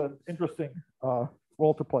loops have an interesting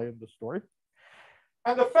role to play in this story.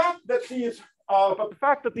 And the fact that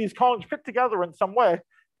these cones fit together in some way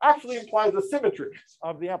actually implies a symmetry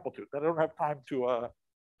of the amplitude that I don't have time to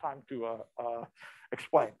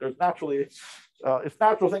explain. There's naturally, it's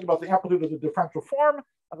natural to think about the amplitude as a differential form,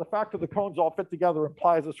 and the fact that the cones all fit together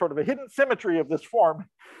implies a sort of a hidden symmetry of this form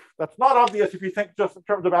that's not obvious if you think just in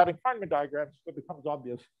terms of adding Feynman diagrams, but becomes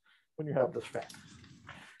obvious when you have this fan.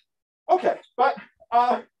 Okay, but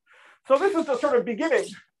so this is the sort of beginning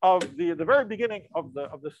of the very beginning of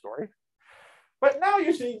this story. But now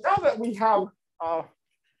you see, now that we know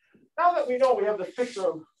we have this picture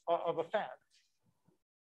of a fan,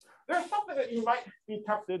 there's something that you might be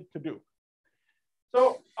tempted to do.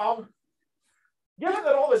 So given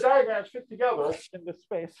that all the diagrams fit together in this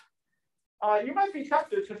space, you might be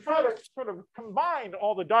tempted to try to sort of combine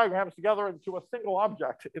all the diagrams together into a single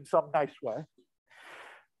object in some nice way.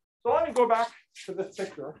 So let me go back to this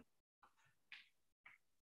picture.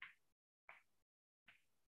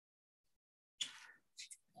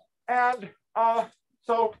 And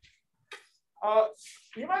so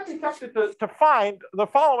you might be tempted to find the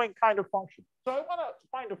following kind of function. So I want to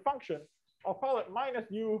find a function. I'll call it minus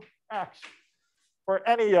ux for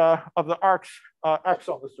any of the arcs x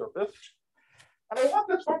on the surface. And I want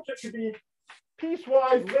this function to be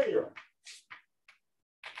piecewise linear.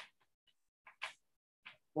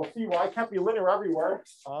 We'll see why it can't be linear everywhere,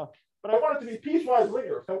 but I want it to be piecewise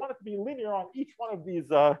linear. So I want it to be linear on each one of these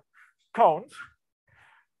cones.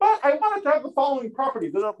 But I want it to have the following property,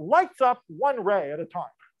 that it lights up one ray at a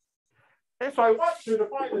time. Okay, so I want to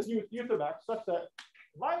define this use of x such that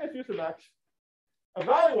minus u sub x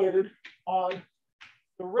evaluated on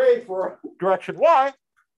the ray for direction y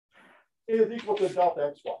is equal to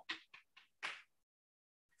delta xy.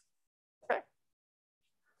 Okay.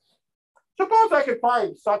 Suppose I could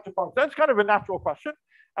find such a function. That's kind of a natural question.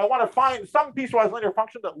 I want to find some piecewise linear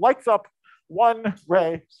function that lights up one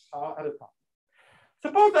ray at a time.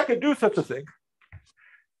 Suppose I could do such a thing.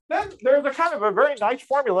 Then there's a kind of a very nice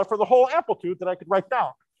formula for the whole amplitude that I could write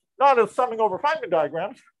down. Not as summing over Feynman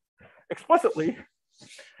diagrams explicitly,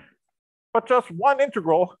 but just one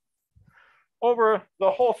integral over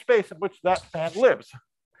the whole space in which that fan lives.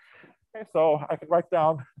 Okay, so I could write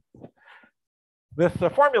down this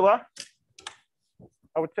formula.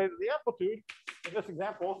 I would say that the amplitude in this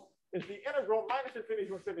example is the integral minus infinity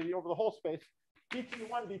to infinity over the whole space,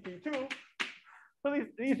 dt1, dt2. So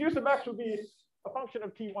these u sub x would be a function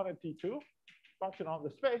of t1 and t2, function on the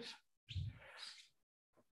space.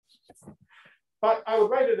 But I would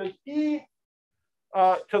write it as e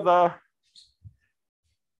to the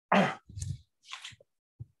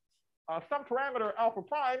some parameter alpha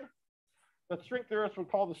prime that string theorists would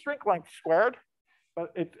call the strength length squared,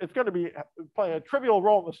 but it's going to play a trivial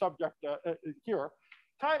role in the subject here,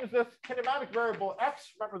 times this kinematic variable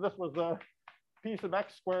x. Remember, this was the p sub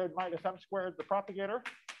x squared minus m squared, the propagator,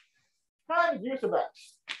 times u sub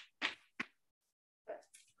x. Okay.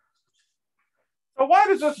 So why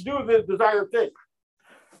does this do the desired thing?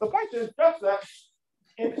 The point is just that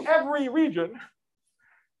in every region,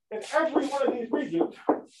 in every one of these regions,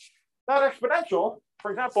 that exponential,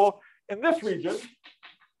 for example, in this region,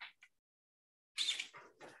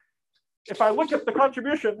 if I look at the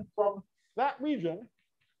contribution from that region,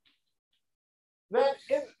 then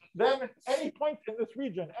any point in this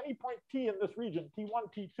region, any point t in this region, t1,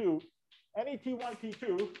 t2, any t1,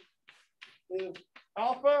 t2 is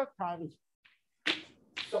alpha times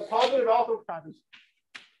some positive alpha times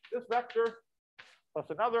this vector plus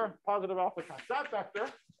another positive alpha times that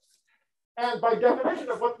vector. And by definition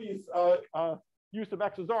of what these u sub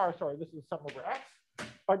x's are, sorry, this is sum over x.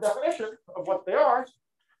 By definition of what they are,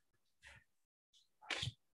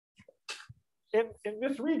 in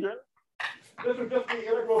this region, this would just be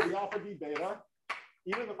integral of the alpha d beta,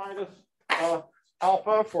 e to the minus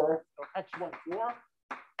alpha for x14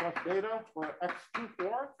 plus beta for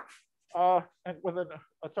x24, and with an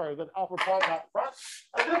with an alpha prime out front.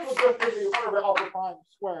 And this will just give me 1 over alpha prime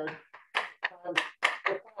squared times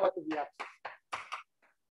the product of the x's.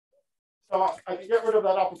 So I can get rid of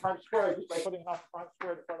that alpha prime squared just by putting an alpha prime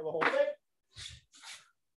squared in front of the whole thing.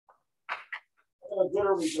 And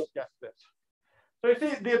literally just get this. So you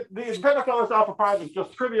see, the independence of this alpha prime is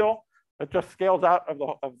just trivial. It just scales out of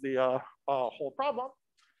the whole problem.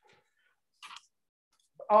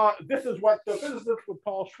 This is what the physicists would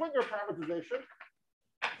call Schwinger parameterization,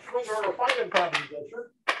 Schwinger or Feynman parameterization.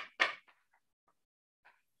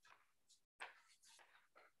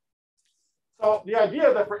 So the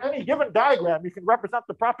idea that for any given diagram, you can represent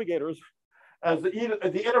the propagators as the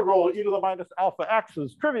integral e to the minus alpha x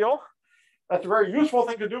is trivial. That's a very useful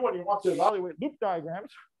thing to do when you want to evaluate loop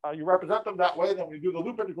diagrams. You represent them that way. Then when you do the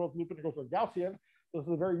loop integrals are Gaussian. This is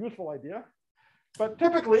a very useful idea. But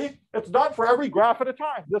typically, it's done for every graph at a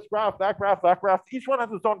time. This graph, that graph, that graph. Each one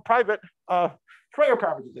has its own private Schwinger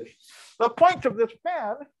parameterization. The point of this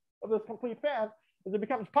fan, of this complete fan, is it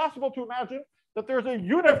becomes possible to imagine that there's a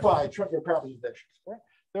unified Schwinger parameterization. Right?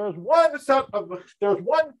 There's one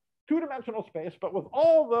two-dimensional space, but with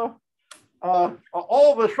all the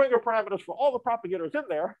Schwinger parameters for all the propagators in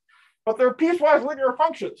there, but they're piecewise linear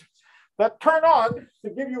functions that turn on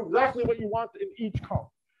to give you exactly what you want in each cone.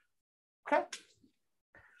 Okay.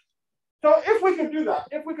 So if we could do that,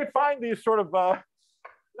 if we could find these sort of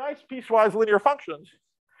nice piecewise linear functions,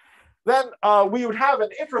 then we would have an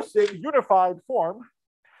interesting unified form.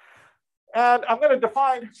 And I'm going to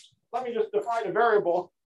define, let me just define a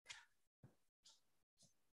variable.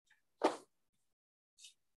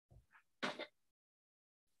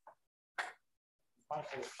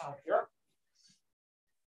 Here.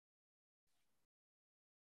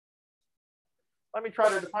 Let me try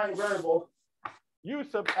to define a variable u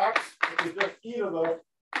sub x, which is just e to the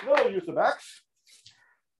little u sub x.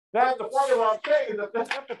 Then the formula I'm saying is that this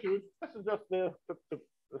amplitude, this is just the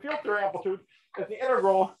field theory amplitude, is the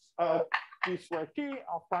integral d squared t,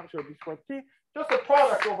 alpha prime squared d squared t, just a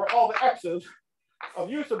product over all the x's of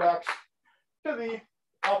u sub x to the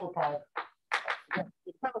alpha prime. The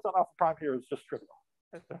dependence on alpha prime here is just trivial.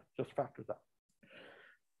 It just factors out.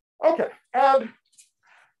 Okay, and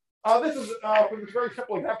this is from this very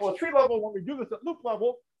simple example at tree level. When we do this at loop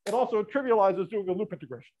level, it also trivializes doing the loop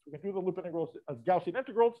integration. We can do the loop integrals as Gaussian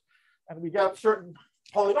integrals, and we get certain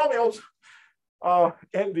polynomials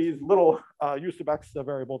in these little U sub x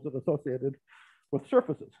variables that are associated with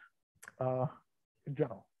surfaces in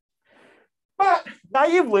general. But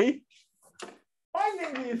naively,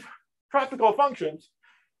 finding these practical functions,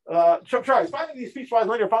 finding these piecewise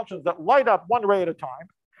linear functions that light up one ray at a time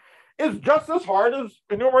is just as hard as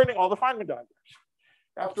enumerating all the Feynman diagrams.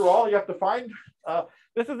 After all, you have to find,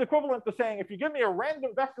 this is equivalent to saying, if you give me a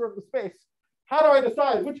random vector of the space, how do I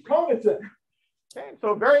decide which cone it's in? Okay,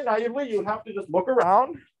 so very naively, you have to just look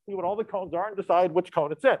around, see what all the cones are, and decide which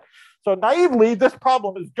cone it's in. So naively, this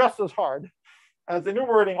problem is just as hard as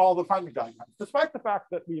enumerating all the Feynman diagrams. Despite the fact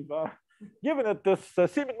that we've given it this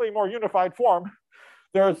seemingly more unified form,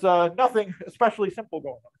 there's nothing especially simple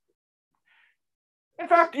going on. In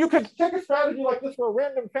fact, you could take a strategy like this for a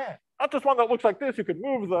random fan, not just one that looks like this. You could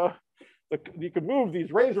move you could move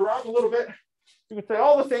these rays around a little bit. You could say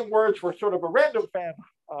all the same words for sort of a random fan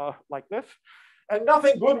like this, and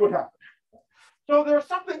nothing good would happen. So there's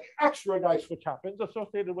something extra nice which happens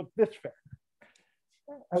associated with this fan.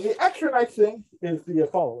 And the extra nice thing is the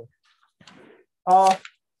following.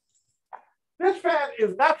 This fan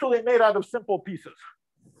is naturally made out of simple pieces.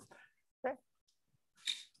 Okay?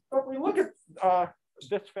 So if we look at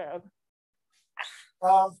this fan,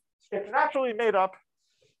 it's naturally made up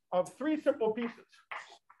of three simple pieces.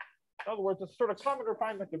 In other words, it's sort of common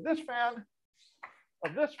refinement of this fan,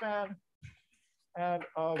 and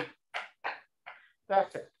of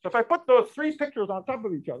that fan. So if I put those three pictures on top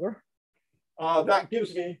of each other, that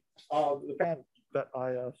gives me the fan that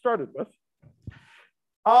I started with.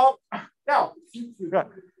 Now,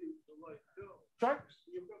 sorry?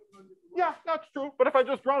 Yeah, that's true. But if I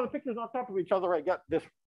just draw the pictures on top of each other, I get this.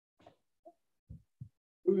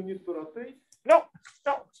 Do you need to rotate? No.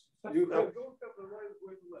 You don't have the right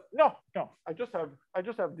way to left. No. I just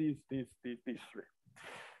have these three.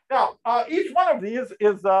 Now, each one of these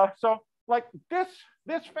is so like this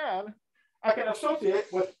fan I can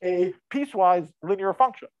associate with a piecewise linear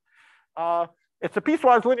function. It's a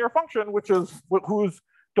piecewise linear function whose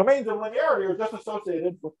domains of linearity are just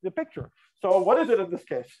associated with the picture. So what is it in this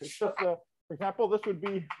case? It's just, for example, this would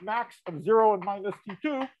be max of 0 and minus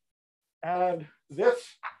T2. And the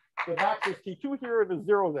max is T2 here and is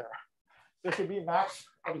 0 there. This would be max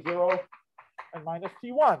of 0 and minus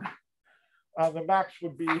T1. The max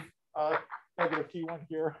would be negative T1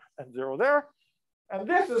 here and 0 there. And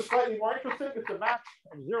this is slightly more interesting. It's a max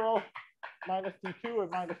of 0 minus T2 and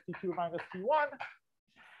minus T2 minus T1.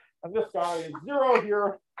 And this guy is 0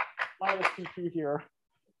 here, minus T2 here,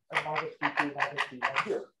 and minus T2 minus T1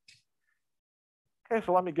 here. Okay,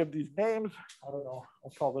 so let me give these names. I don't know,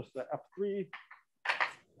 I'll call this the F3,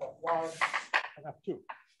 F1, and F2.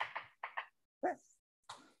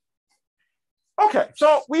 Okay,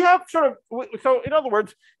 so we have so in other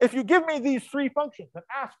words, if you give me these three functions and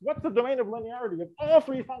ask what's the domain of linearity of all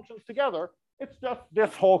three functions together, it's just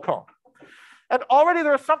this whole cone. And already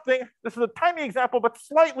there's something, this is a tiny example, but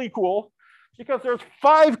slightly cool, because there's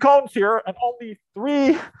 5 cones here and only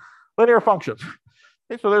 3 linear functions.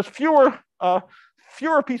 Okay, so there's fewer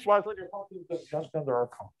piecewise linear functions than there are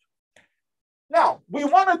cones. Now, we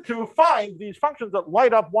wanted to find these functions that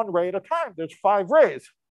light up one ray at a time. There's 5 rays.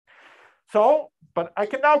 So, but I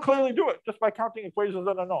can now clearly do it just by counting equations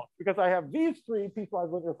that are known, because I have these 3 piecewise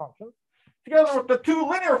linear functions together with the 2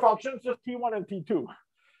 linear functions, just T1 and T2.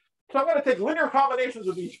 So I'm going to take linear combinations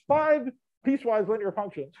of these 5 piecewise linear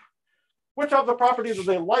functions, which have the property that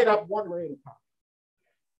they light up one ray at a time.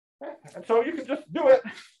 Okay? And so you can just do it.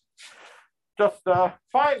 Just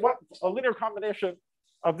find what a linear combination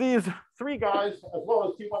of these 3 guys, as well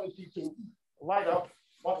as T1 and T2, light up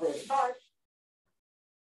one ray at a time.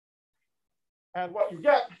 And what you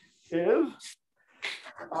get is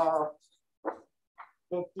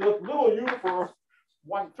the little u for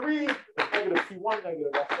 1, 3, negative T1,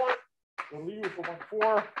 negative F1, the u for 1,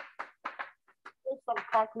 4. There's some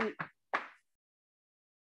concrete.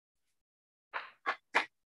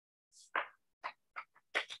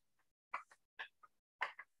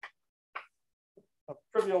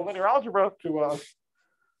 Trivial linear algebra to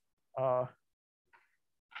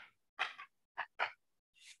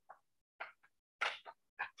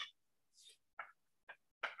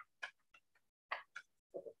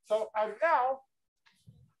so I've now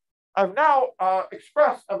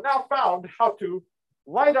found how to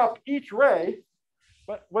light up each ray,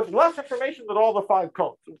 but with less information than all the 5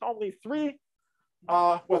 codes. With only 3,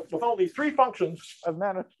 with only 3 functions, I've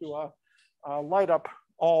managed to light up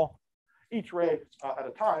each ray at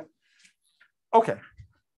a time. Okay.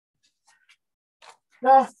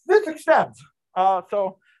 Now this extends.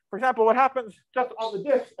 So, for example, what happens just on the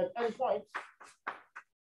disk at n points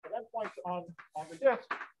on the disk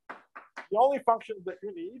the only functions that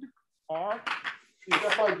you need are these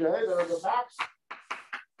Fij that are the max of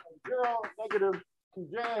 0, negative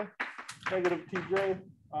Tj, negative Tj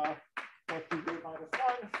plus Tj minus 1.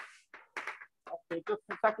 Okay, just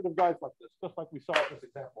consecutive guys like this, just like we saw in this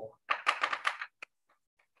example.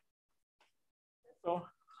 So,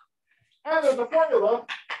 and there's a formula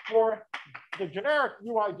for the generic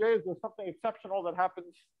Uij's. There's something exceptional that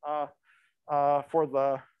happens for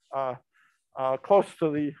the close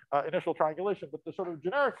to the initial triangulation, but the sort of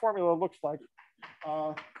generic formula looks like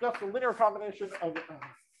just a linear combination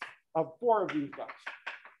of 4 of these guys.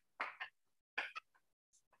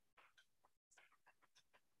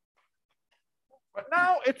 But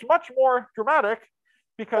now it's much more dramatic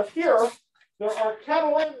because here there are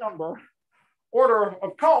Catalan number order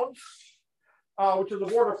of cones, which is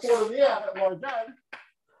of order 4 to the n at large n,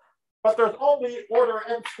 but there's only order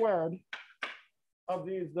n squared of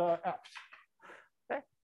these f's. Okay.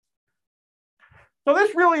 So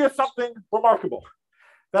this really is something remarkable,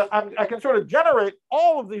 that I can sort of generate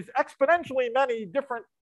all of these exponentially many different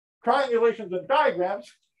triangulations and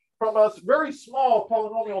diagrams from a very small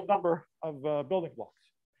polynomial number of building blocks.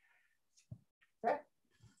 Okay.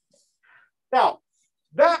 Now,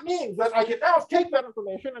 that means that I can now take that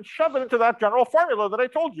information and shove it into that general formula that I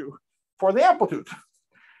told you for the amplitudes.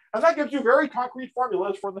 And that gives you very concrete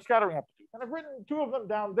formulas for the scattering amplitude. And I've written 2 of them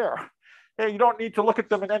down there. Okay, you don't need to look at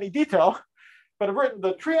them in any detail, but I've written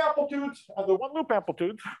the tree amplitudes and the one loop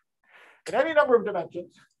amplitudes in any number of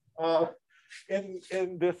dimensions in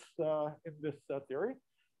this theory.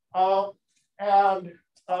 And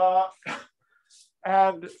I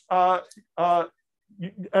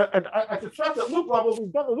should stress at loop level,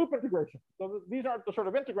 we've done the loop integration. So these aren't the sort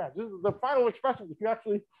of integrands. This is the final expression. If you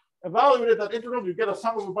actually evaluated that integral, you get a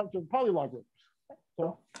sum of a bunch of polylogarithms.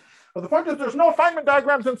 So, but the point is there's no Feynman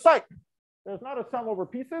diagrams in sight. There's not a sum over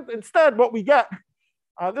pieces. Instead, what we get,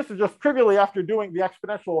 this is just trivially after doing the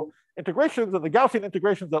exponential integrations and the Gaussian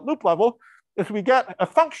integrations at loop level, is we get a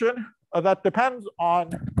function that depends on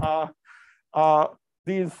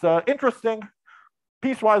these interesting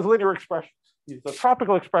piecewise linear expressions. These are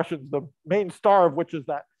tropical expressions, the main star of which is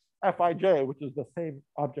that Fij, which is the same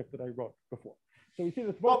object that I wrote before. So we see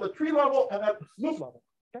this both at tree level and at loop level.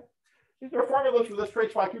 Okay? These are formulas for this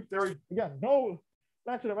trace cube theory. Again, no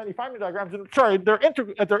mention of any Feynman diagrams. And sorry, they're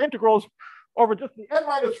integrals over just the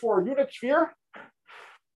n-4 unit sphere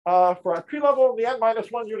for a tree level, the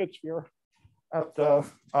n-1 unit sphere at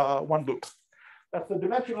one loop. That's the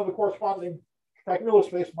dimension of the corresponding Macmillan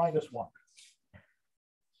space -1.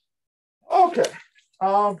 Okay.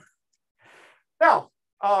 Now,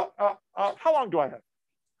 how long do I have?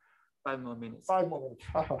 5 more minutes. 5 more minutes.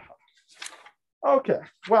 Okay.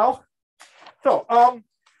 Well, so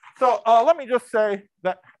let me just say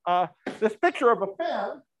that this picture of a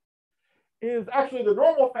fan is actually the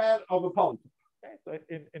normal fan of a polytope. Okay, so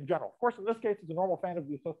in general, of course, in this case, it's a normal fan of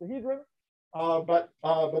the icosahedron, but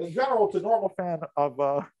in general, it's a normal fan of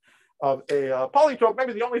a polytope.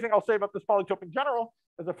 Maybe the only thing I'll say about this polytope in general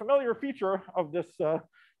is a familiar feature of this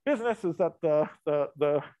business is that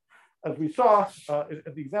as we saw in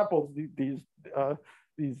the examples, these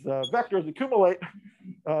vectors accumulate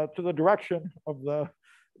to the direction of the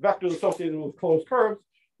vectors associated with closed curves.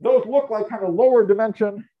 Those look like kind of lower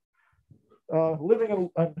dimension, living in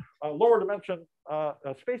lower dimension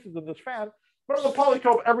spaces in this fan. But in the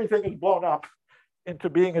polytope, everything is blown up into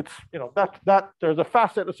being its, that there's a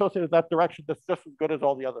facet associated with that direction that's just as good as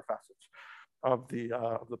all the other facets of the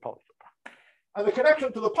polytope. And the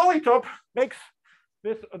connection to the polytope makes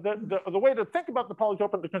this, the way to think about the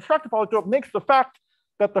polytope and to construct the polytope makes the fact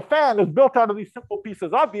that the fan is built out of these simple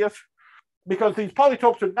pieces obvious, because these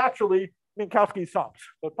polytopes are naturally Minkowski sums.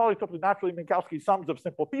 The polytopes are naturally Minkowski sums of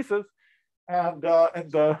simple pieces, and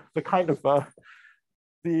the kind of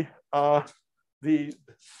the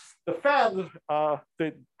fans,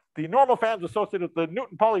 the normal fans associated with the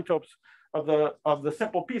Newton polytopes of the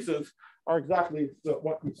simple pieces are exactly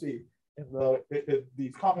what we see in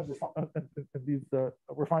these common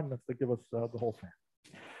refinements that give us the whole fan.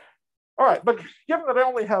 All right, but given that I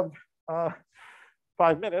only have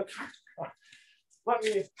 5 minutes, let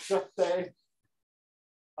me just say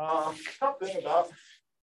something about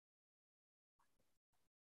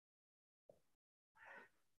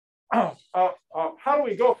how do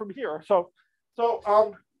we go from here? So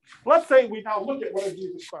let's say we now look at one of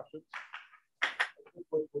these expressions, which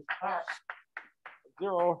was max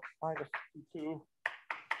 0 minus T2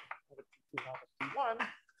 minus T1.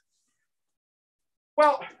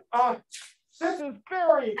 Well, this is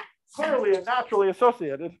very clearly and naturally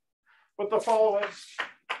associated with the following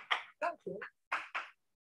function.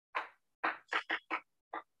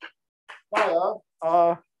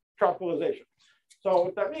 via tropicalization. So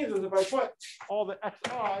what that means is if I put all the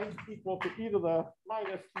xi equal to e to the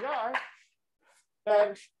minus ti,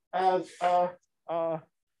 then as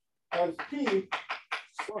t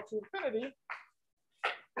goes to infinity,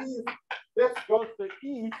 this goes to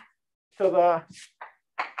e to the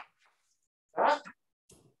that.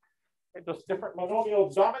 And just different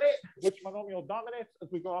monomials dominate. Which monomial dominates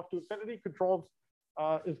as we go off to infinity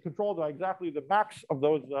is controlled by exactly the max of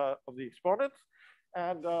those of the exponents.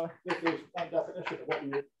 And this is one definition of what we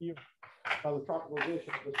would use the tropicalization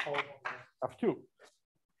of this polynomial F2.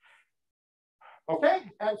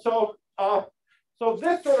 Okay, and so so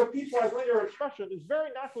this sort of piecewise linear expression is very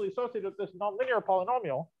naturally associated with this nonlinear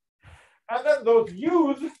polynomial. And then those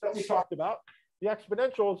u's that we talked about, the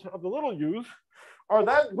exponentials of the little u's, are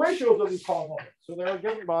then ratios of these polynomials. So they're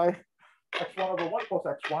given by x1 over 1 plus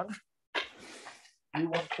x1.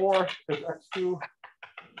 u14 is x2.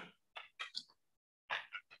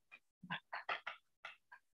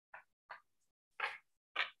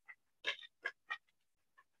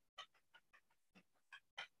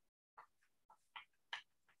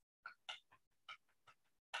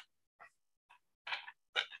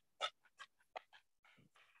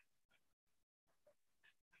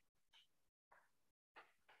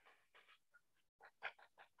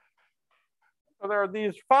 So there are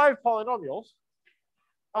these 5 polynomials.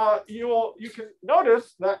 You can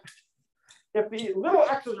notice that if the little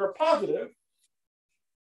x's are positive,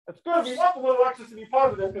 it's good. We want the little x's to be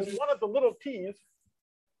positive because we wanted the little t's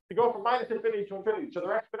to go from minus infinity to infinity. So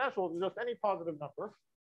their exponential is just any positive number.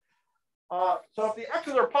 So if the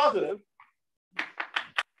x's are positive,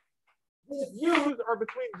 these u's are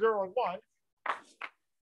between 0 and 1.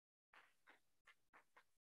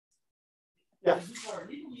 Yes.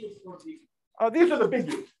 These are the big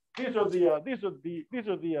U's. These are the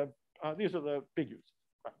big U's.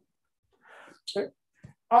 Okay.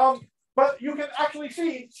 But you can actually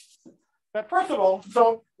see that first of all,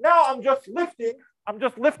 so now I'm just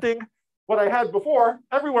lifting what I had before.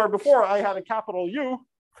 Everywhere before I had a capital U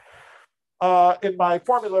in my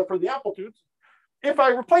formula for the amplitudes. If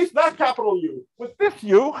I replace that capital U with this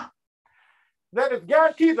U, then it's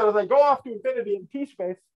guaranteed that as I go off to infinity in t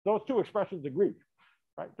space, those two expressions agree.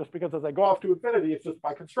 Right? Just because as I go off to infinity, it's just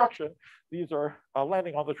by construction, these are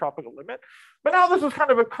landing on the tropical limit. But now this is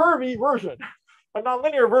kind of a curvy version, a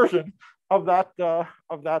nonlinear version of that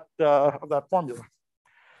formula.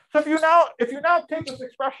 So if you now take this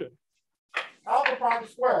expression, alpha prime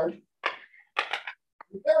squared,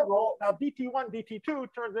 the integral now dt1 dt2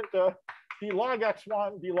 turns into d log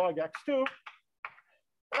x1 d log x2.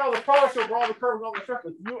 Now the product over all the curves on the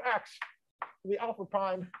surface ux to the alpha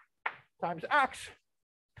prime times x.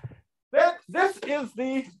 Then this is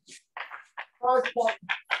the 5-point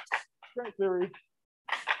string theory.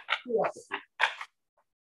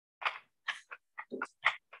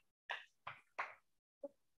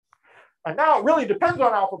 And now it really depends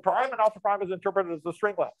on alpha prime, and alpha prime is interpreted as the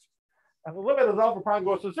string length. And the limit as alpha prime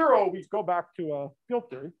goes to 0, we go back to field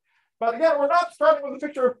theory. But again, we're not starting with a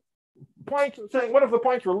picture of points and saying, what if the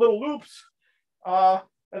points were little loops?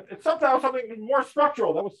 It's somehow something more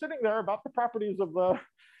structural that was sitting there about the properties of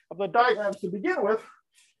the diagrams to begin with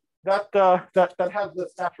that has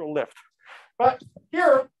this natural lift. But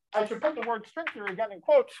here, I should put the word string theory again in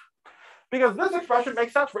quotes, because this expression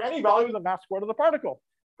makes sense for any value of the mass squared of the particle.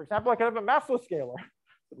 For example, I could have a massless scalar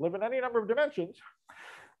that live in any number of dimensions.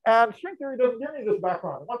 And string theory doesn't give me this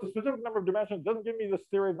background. It wants a specific number of dimensions, doesn't give me this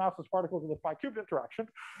theory of massless particles and the pi cubed interaction.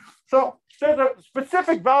 So there's a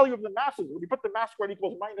specific value of the masses. When you put the mass squared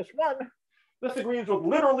equals -1, this agrees with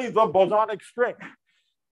literally the bosonic string.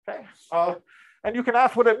 Okay, and you can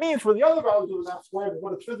ask what it means for the other values of the mass squared and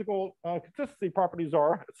what its physical consistency properties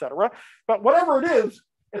are, etc. But whatever it is,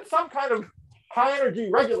 it's some kind of high energy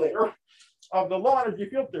regulator of the low energy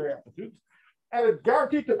field theory amplitudes, and it's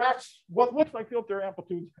guaranteed to match what looks like field theory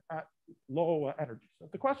amplitudes at low energy. So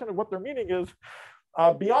the question of what their meaning is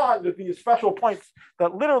beyond these special points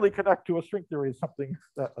that literally connect to a string theory is something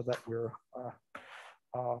that we're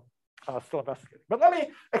still investigating. But let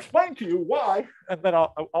me explain to you why, and then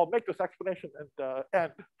I'll make this explanation and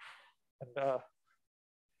end. And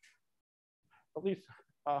at least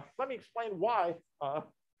let me explain why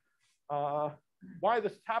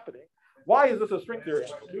this is happening. Why is this a string theory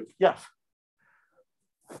amplitude? Yes.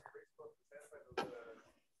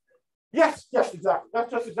 Yes, exactly.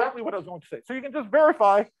 That's just exactly what I was going to say. So you can just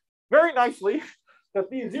verify very nicely that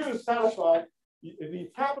these U's satisfy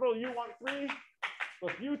the capital U13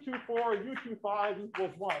 plus U24, U25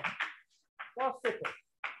 equals 1. Plus 6.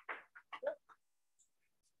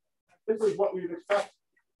 This is what we'd expect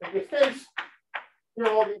in this case.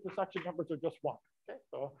 here all the intersection numbers are just 1. Okay,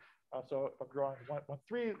 so so if I'm drawing 1, 1,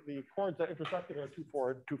 3, the chords that intersected are 2,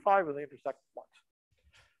 4, and 2, 5, and they intersect once.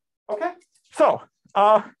 Okay, so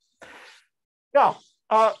now,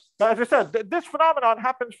 as I said, this phenomenon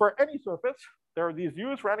happens for any surface. There are these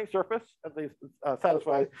U's for any surface, and they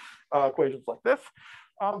satisfy equations like this.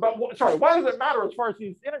 But sorry, why does it matter as far as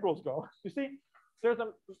these integrals go? You see, there's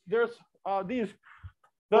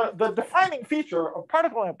the defining feature of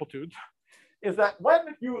particle amplitudes is that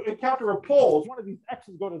when you encounter a pole, if one of these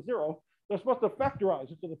x's go to 0, they're supposed to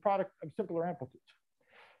factorize into the product of simpler amplitudes.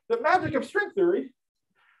 The magic of string theory,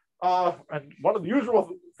 and one of the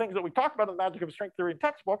usual things that we talk about in the magic of string theory in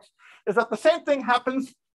textbooks, is that the same thing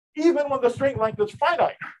happens even when the string length is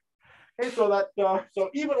finite. Okay, so that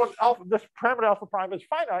so even when this parameter alpha prime is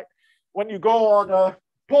finite, when you go on a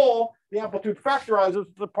pole, the amplitude factorizes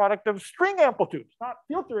the product of string amplitudes, not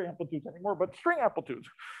field theory amplitudes anymore, but string amplitudes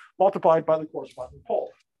multiplied by the corresponding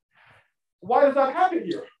pole. Why does that happen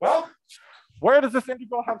here? Well, where does this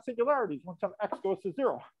integral have singularities when some x goes to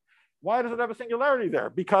 0? Why does it have a singularity there?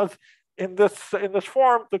 Because in this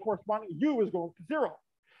form, the corresponding u is going to 0.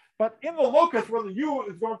 But in the locus where the u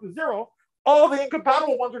is going to 0, all the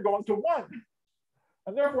incompatible ones are going to 1.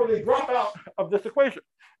 And therefore, they drop out of this equation.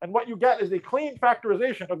 And what you get is a clean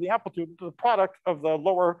factorization of the amplitude into the product of the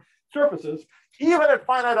lower surfaces, even at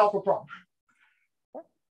finite alpha prime.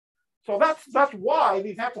 So that's why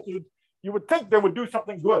these amplitudes, you would think they would do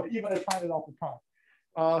something good, even at finite alpha prime.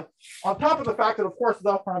 On top of the fact that, of course, the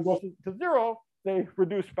alpha prime goes to 0, they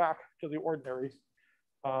reduce back to the ordinary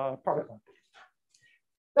particle.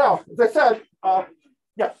 Now, as I said,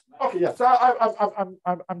 yes, okay, yes,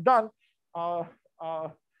 I'm done.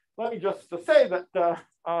 Let me just say that the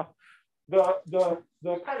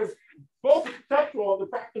kind of both the conceptual and the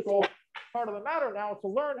practical part of the matter now is to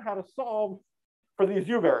learn how to solve for these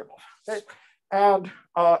u variables. Okay? And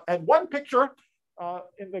one picture,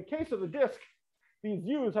 in the case of the disk, these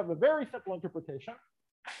u's have a very simple interpretation.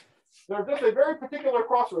 They're just a very particular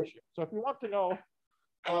cross ratio. So if you want to know,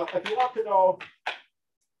 a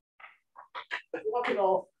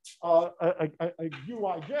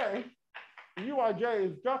uij, the uij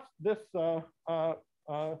is just this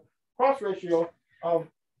cross ratio of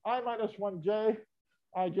I minus 1j,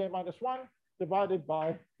 ij minus 1 divided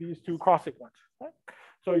by these two crossing ones. Right?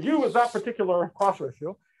 So u is that particular cross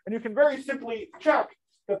ratio. And you can very simply check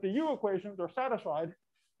that the u equations are satisfied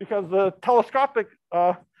because the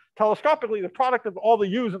telescopically, the product of all the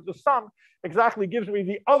u's of the sum exactly gives me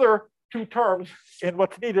the other two terms in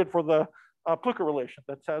what's needed for the Plucker relation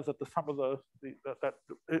that says that the sum of the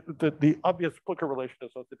obvious Plucker relation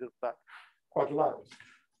associated with that quadrilateral.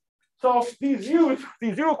 So these u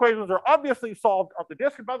equations are obviously solved on the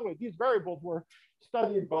disk. And by the way, these variables were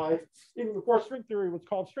studied by, even before string theory was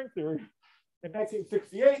called string theory, in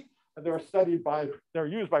 1968. And they're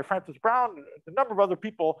used by Francis Brown, a number of other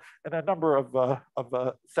people, in a number of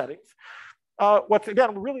settings. What's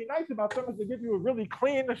again really nice about them is they give you a really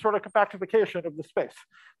clean sort of compactification of the space.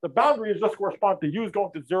 The boundaries just correspond to u's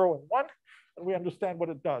going to 0 and 1, and we understand what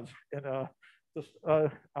it does in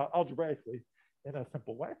algebraically in a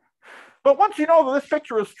simple way. But once you know that this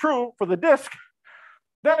picture is true for the disk,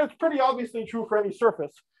 then it's pretty obviously true for any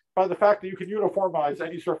surface by the fact that you can uniformize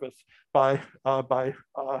any surface by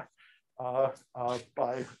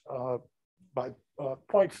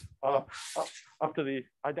points up to the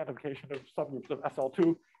identification of subgroups of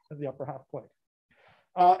SL2 in the upper half plane.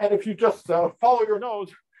 And if you just follow your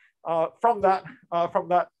nose from that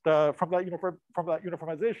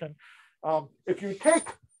uniformization, if you take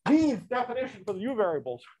these definitions for the u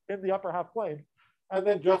variables in the upper half plane, and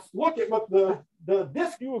then just look at what the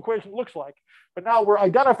disk u equation looks like, but now we're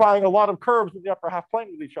identifying a lot of curves in the upper half plane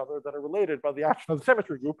with each other that are related by the action of the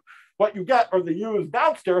symmetry group. What you get are the u's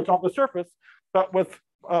downstairs on the surface, but with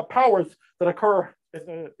powers that occur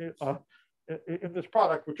in this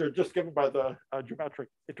product, which are just given by the geometric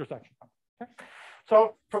intersection. Okay?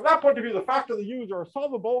 So from that point of view, the fact that the u's are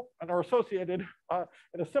solvable and are associated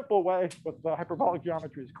in a simple way with the hyperbolic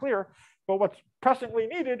geometry is clear. But what's pressingly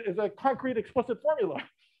needed is a concrete explicit formula.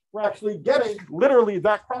 We're actually getting literally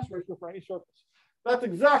that cross ratio for any surface. That's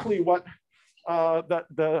exactly what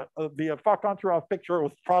the Fock-Goncharov picture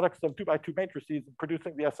with products of 2x2 matrices and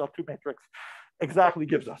producing the SL2 matrix exactly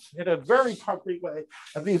gives us in a very concrete way.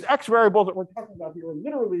 And these x variables that we're talking about here are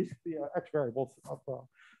literally the x variables of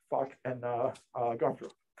Fock and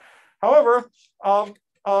Goncharov. However,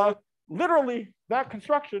 literally that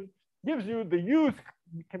construction gives you the u's,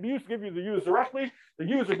 can be used to give you the u's directly. The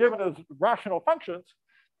u's are given as rational functions,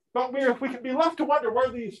 but we can be left to wonder where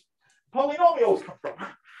these polynomials come from.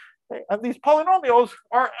 Okay? And these polynomials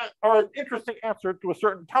are an interesting answer to a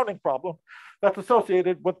certain counting problem that's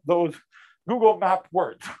associated with those Google mapped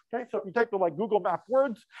words. Okay, so if you take the Google mapped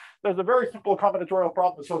words, there's a very simple combinatorial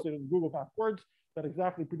problem associated with Google mapped words that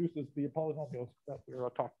exactly produces the polynomials that we're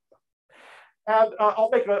talking about. And I'll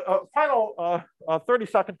make a final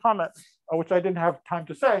 30-second comment, which I didn't have time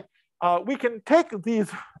to say. We can take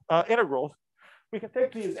these integrals.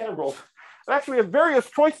 And actually, we have various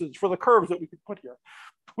choices for the curves that we can put here.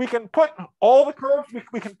 We can put all the curves.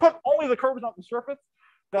 We can put only the curves on the surface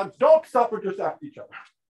that don't self-intersect each other.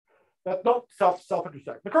 That don't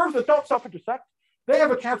self-intersect. The curves that don't self-intersect, they have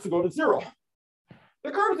a chance to go to 0.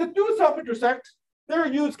 The curves that do self-intersect, their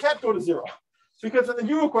u's can't go to 0 because in the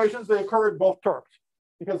u equations they occur in both terms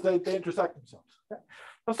because they intersect themselves. Okay?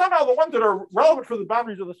 So somehow the ones that are relevant for the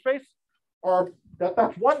boundaries of the space are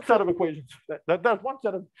that's one set of equations. That's one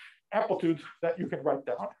set of amplitudes that you can write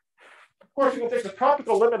down. Of course, you can take the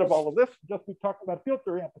tropical limit of all of this. Just we talked about field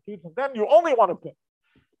theory amplitudes, and then you only want to put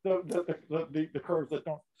the curves that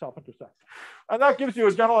don't self-intersect. And that gives you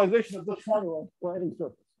a generalization of this formula for any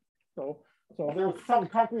surface. So there's some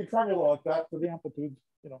concrete formula like that for the amplitudes,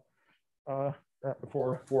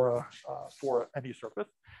 for any surface.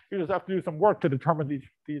 You just have to do some work to determine these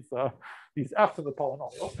f's of the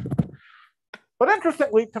polynomials. But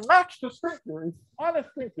interestingly, to match the string theory, honest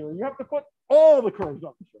string theory, you have to put all the curves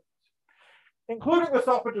on the surface, including the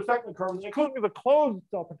self-intersecting curves, including the closed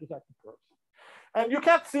self-intersecting curves. And you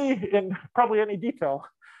can't see in probably any detail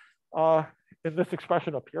in this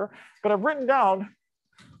expression up here, but I've written down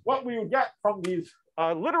what we would get from these,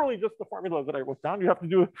 literally just the formula that I wrote down. You have to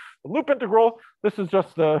do the loop integral. This is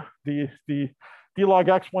just the d log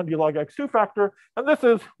x1, d log x2 factor. And this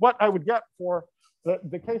is what I would get for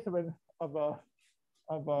the case of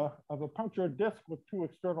a punctured disk with 2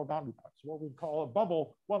 external boundary points, what we call a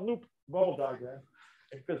one loop bubble diagram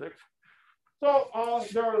in physics. So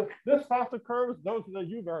there are this class of curves, those are the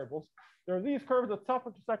u variables. There are these curves that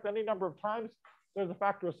self-intersect any number of times. There's a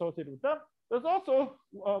factor associated with them. There's also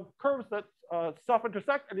curves that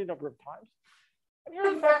self-intersect any number of times. And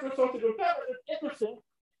here's a factor associated with them. And it's interesting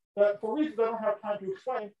that for reasons I don't have time to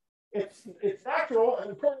explain, it's natural and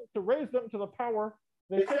important to raise them to the power,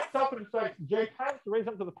 they self-intersect j times to raise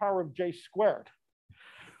them to the power of j squared.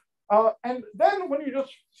 And then when you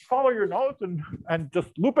just follow your nose and just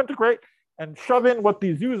loop integrate and shove in what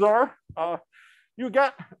these u's are, you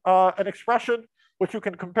get an expression which you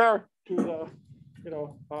can compare to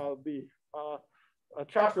the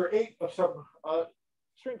chapter 8 of some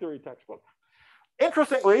string theory textbook.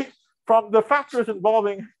 Interestingly, from the factors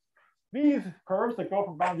involving these curves that go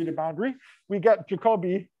from boundary to boundary, we get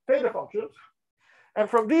Jacobi theta functions. And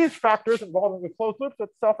from these factors involving the closed loops that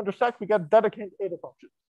self-intersect, we get Dedekind eta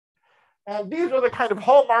functions. And these are the kind of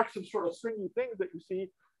hallmarks of sort of stringy things that you see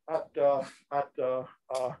at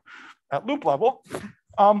loop level.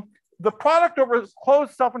 The product over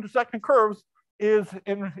closed self-intersecting curves is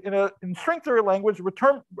in string theory language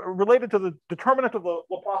related to the determinant of the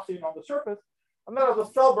Laplacian on the surface, and that is a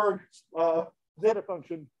Selberg zeta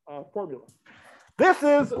function formula. This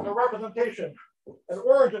is a representation, an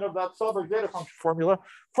origin of that Selberg zeta function formula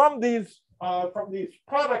from these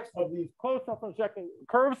products of these closed self-intersecting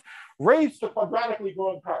curves raised to quadratically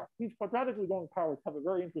growing powers. These quadratically growing powers have a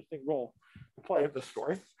very interesting role to play in this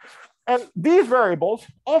story. And these variables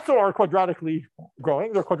also are quadratically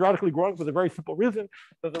growing. They're quadratically growing for the very simple reason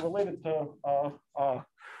that they're related to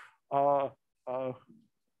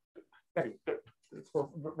for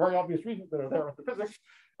very obvious reasons that are there in the physics.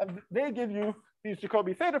 And they give you these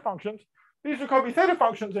Jacobi theta functions. These Jacobi theta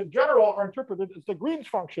functions in general are interpreted as the Green's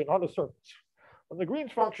function on the surface. And the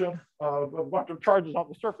Green's function of a bunch of charges on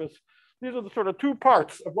the surface, these are the sort of two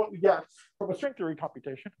parts of what we get from a string theory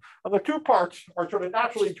computation. And the two parts are sort of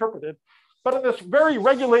naturally interpreted, but in this very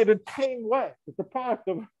regulated, tame way. It's a product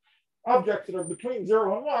of objects that are between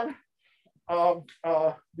 0 and 1,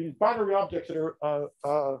 these binary objects that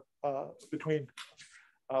are between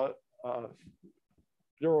 0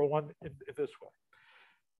 and 1 in this way.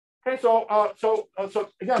 Okay, so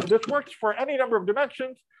again, this works for any number of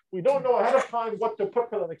dimensions. We don't know ahead of time what to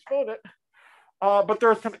put for an exponent, but there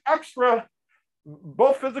are some extra,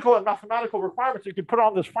 both physical and mathematical requirements you can put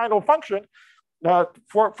on this final function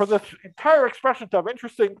for this entire expression to have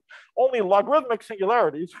interesting, only logarithmic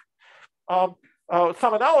singularities.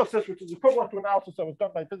 Some analysis, which is equivalent to analysis that was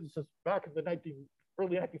done by physicists back in the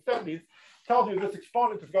early 1970s, tells you this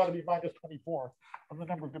exponent has got to be minus 24, and the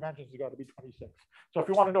number of dimensions has got to be 26. So if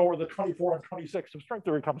you want to know where the 24 and 26 of string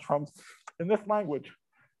theory comes from, in this language,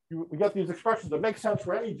 we get these expressions that make sense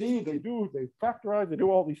for any d. They factorize, they do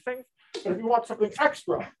all these things. But if you want something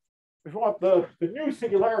extra, if you want the new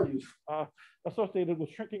singularities associated with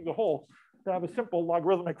shrinking the hole to have a simple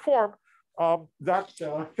logarithmic form, that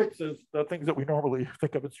fixes the things that we normally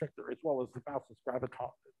think of as string theory, as well as the massless graviton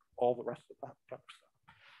and all the rest of that kind of stuff.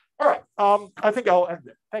 All right, I think I'll end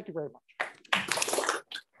there. Thank you very much.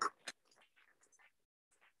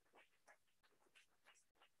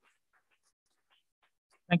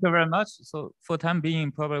 Thank you very much. So for time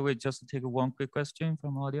being, probably we'll just take one quick question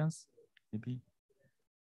from audience, maybe.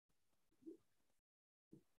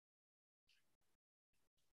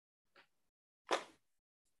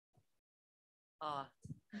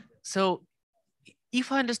 So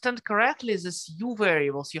if I understand correctly, this U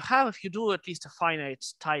variables you have, if you do at least a finite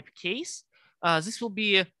type case, this will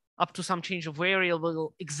be up to some change of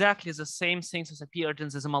variable, exactly the same things as appeared in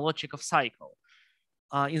the homologic of cycle,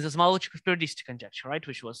 in the homologic of periodicity conjecture, right?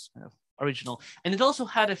 Which was original. And it also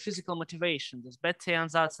had a physical motivation, this Bethe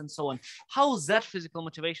ansatz and so on. How that physical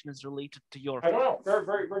motivation is related to your? I don't know. Very,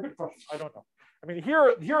 very, very good question. I don't know. I mean,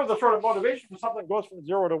 here are the sort of motivation for something that goes from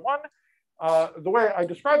 0 to 1. The way I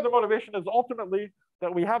describe the motivation is ultimately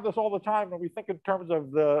that we have this all the time when we think in terms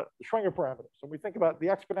of the Schwinger parameters. So we think about the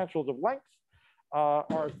exponentials of lengths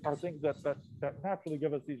are things that naturally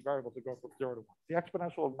give us these variables that go from 0 to 1. The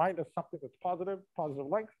exponential of minus something that's positive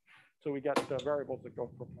length. So we get variables that go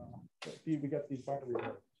from, we get these binary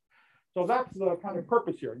variables. So that's the kind of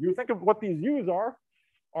purpose here. You think of what these U's are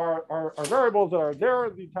variables that are there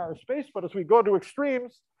in the entire space, but as we go to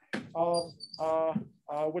extremes,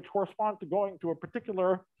 which correspond to going to a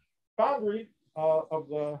particular boundary of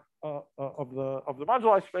the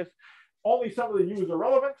moduli space, only some of the U's are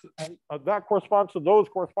relevant, and that corresponds to those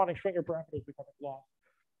corresponding Schwinger parameters becoming long,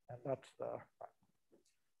 and that's the.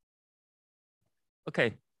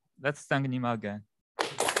 Okay, let's thank Nima again.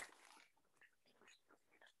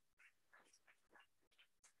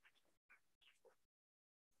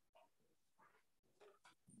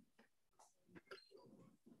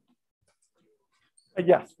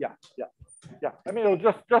 Yes, yeah. I mean, it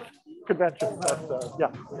was just convention. But,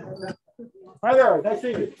 yeah. Hi there. Nice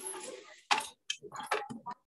seeing you.